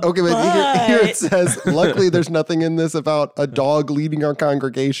 Okay, but here it says, luckily there's nothing in this about a dog leading our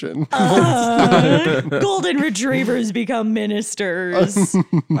congregation. Golden retrievers become ministers.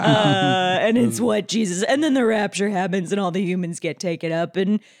 And it's what Jesus... And then the rapture happens and all the humans get taken up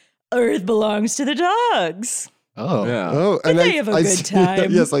and Earth belongs to the dogs. Oh. Yeah. Oh, And they have a good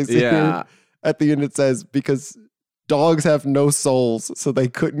time. Yes, I see here at the end it says, because dogs have no souls, so they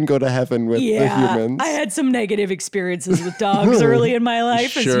couldn't go to heaven with the humans. I had some negative experiences with dogs early in my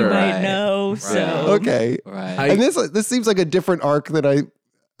life, as you might Right. know. Right. So Okay. Right. And this seems like a different arc that I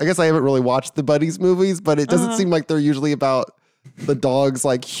guess I haven't really watched the Buddies movies, but it doesn't seem like they're usually about the dog's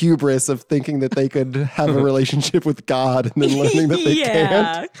like hubris of thinking that they could have a relationship with God and then learning that they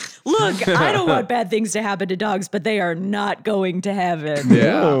can't. Look, I don't want bad things to happen to dogs, but they are not going to heaven.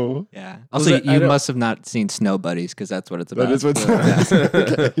 No. Yeah. Also, I you don't- must have not seen Snow Buddies because that's what it's about. That is what's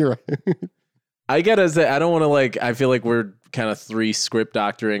okay, you're right. I gotta say, I don't want to I feel like we're kind of 3 script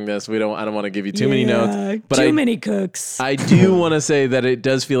doctoring this. I don't want to give you too many notes, but too many cooks. I do want to say that it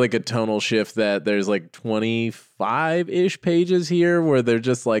does feel like a tonal shift that there's like 25-ish pages here where they're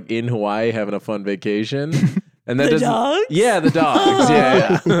just like in Hawaii having a fun vacation. And that The doesn't, dogs? Yeah, the dogs.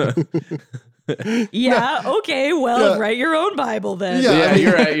 Yeah. Yeah, okay, well, Yeah. write your own Bible then. Yeah.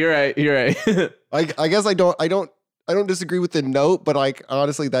 Yeah, you're right. I guess I don't disagree with the note, but like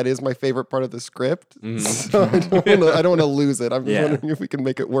honestly, that is my favorite part of the script. So I don't want to lose it. I'm just wondering if we can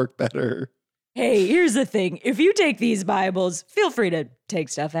make it work better. Hey, here's the thing. If you take these Bibles, feel free to take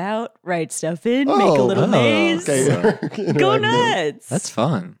stuff out, write stuff in, make a little maze. Okay. Go nuts. That's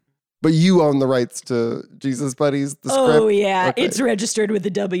fun. But you own the rights to Jesus Buddies, the script? Oh, yeah. Okay. It's registered with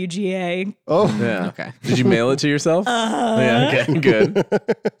the WGA. Oh, Yeah. Okay. Did you mail it to yourself? Yeah, okay, good.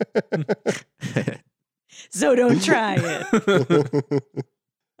 So don't try it.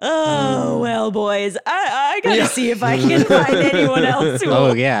 Oh, well, boys, I gotta see if I can find anyone else who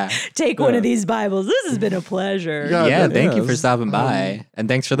will take one of these Bibles. This has been a pleasure. Yeah, thank you for stopping by. And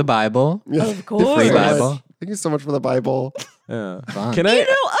thanks for the Bible. Yeah. Of course. Free Thank you so much. Bible. Thank you so much for the Bible. Yeah. Fun. Can You I?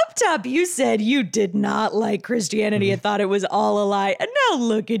 know, up top, you said you did not like Christianity and thought it was all a lie. And now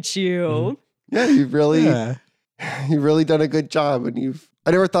look at you. Yeah, you've really done a good job. And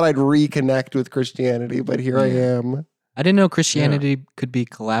I never thought I'd reconnect with Christianity, but here I am. I didn't know Christianity could be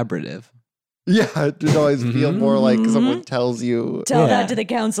collaborative. Yeah, it did always feel more like someone tells you. Tell that to the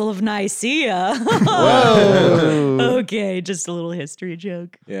Council of Nicaea. Whoa. Okay, just a little history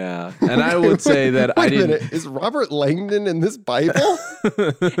joke. Yeah. And I would say that I Wait a didn't. minute, is Robert Langdon in this Bible?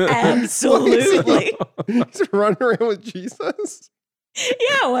 Absolutely. He's running around with Jesus?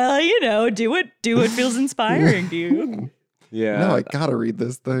 Yeah, well, do what feels inspiring to you. Yeah. No, I gotta read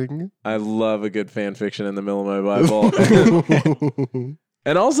this thing. I love a good fan fiction in the middle of my Bible.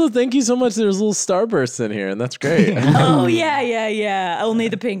 And also, thank you so much. There's little starbursts in here, and that's great. Oh, yeah. Only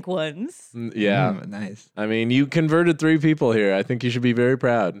the pink ones. Yeah. Nice. I mean, you converted 3 people here. I think you should be very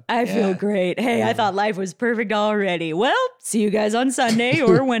proud. I feel great. Hey, I thought life was perfect already. Well, see you guys on Sunday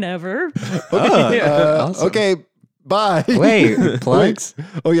or whenever. Awesome. Okay, bye. Wait, plugs?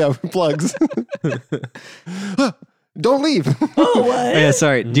 Oh, yeah, plugs. Don't leave. Oh, what? Yeah,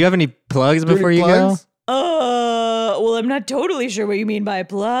 sorry. Do you have any plugs before you Plugs? Well, I'm not totally sure what you mean by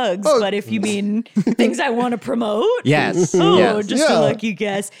plugs, Oh. but if you mean things I want to promote. go? Yes. Oh, yes. just Yeah. a lucky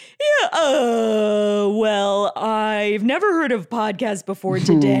guess. Yeah, well, I've never heard of podcasts before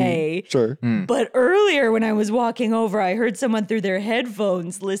today. Sure. But earlier when I was walking over, I heard someone through their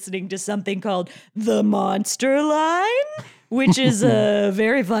headphones listening to something called The Monster Line, which is a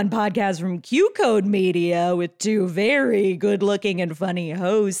very fun podcast from Q Code Media with 2 very good-looking and funny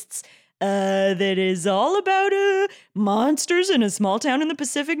hosts. That is all about monsters in a small town in the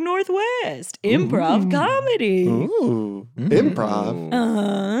Pacific Northwest. Improv comedy. Ooh, improv.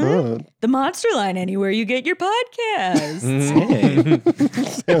 The Monster Line, anywhere you get your podcasts.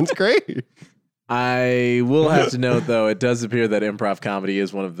 Sounds great. I will have to note, though, it does appear that improv comedy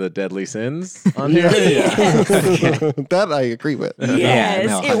is one of the deadly sins on here. That I agree with. Yes,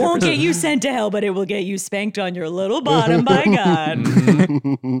 no, it won't get you sent to hell, but it will get you spanked on your little bottom by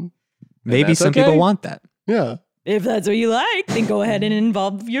God. Maybe that's some okay. people want that. Yeah. If that's what you like, then go ahead and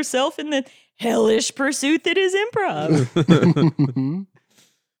involve yourself in the hellish pursuit that is improv.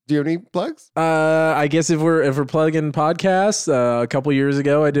 Do you have any plugs? I guess if we're plugging podcasts, a couple years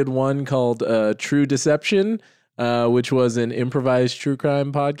ago I did one called True Deception. which was an improvised true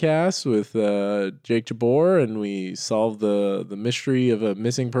crime podcast with Jake Jabor, and we solved the mystery of a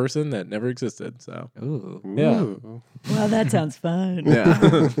missing person that never existed. So, yeah. Well, that sounds fun.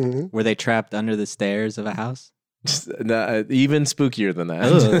 Yeah. Were they trapped under the stairs of a house? Even spookier than that.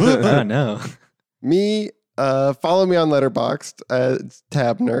 Oh no. Me, follow me on Letterboxd as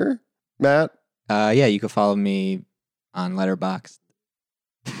Tabner. Matt? Yeah, you can follow me on Letterboxd.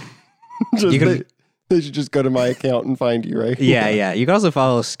 They should just go to my account and find you, right? Yeah. You can also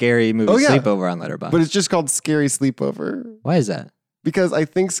follow Scary Movie Sleepover on Letterboxd. But it's just called Scary Sleepover. Why is that? Because I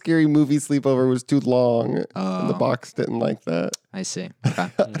think Scary Movie Sleepover was too long, and the box didn't like that. I see.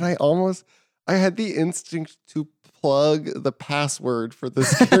 Okay. And I had the instinct to plug the password for the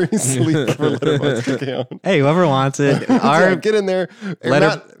Scary Sleepover Letterboxd account. Hey, whoever wants it. Get in there.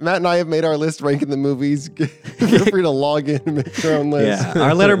 Matt and I have made our list ranking the movies. Feel free to log in and make your own list. Yeah,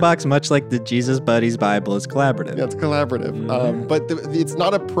 our Letterboxd, much like the Jesus Buddies Bible, is collaborative. Yeah, it's collaborative. But it's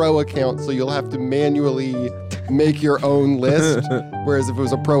not a pro account, so you'll have to manually make your own list. Whereas if it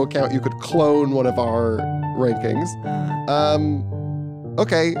was a pro account, you could clone one of our rankings.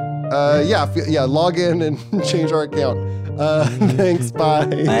 Okay. Log in and change our account. Thanks. Bye.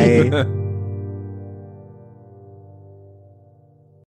 Bye.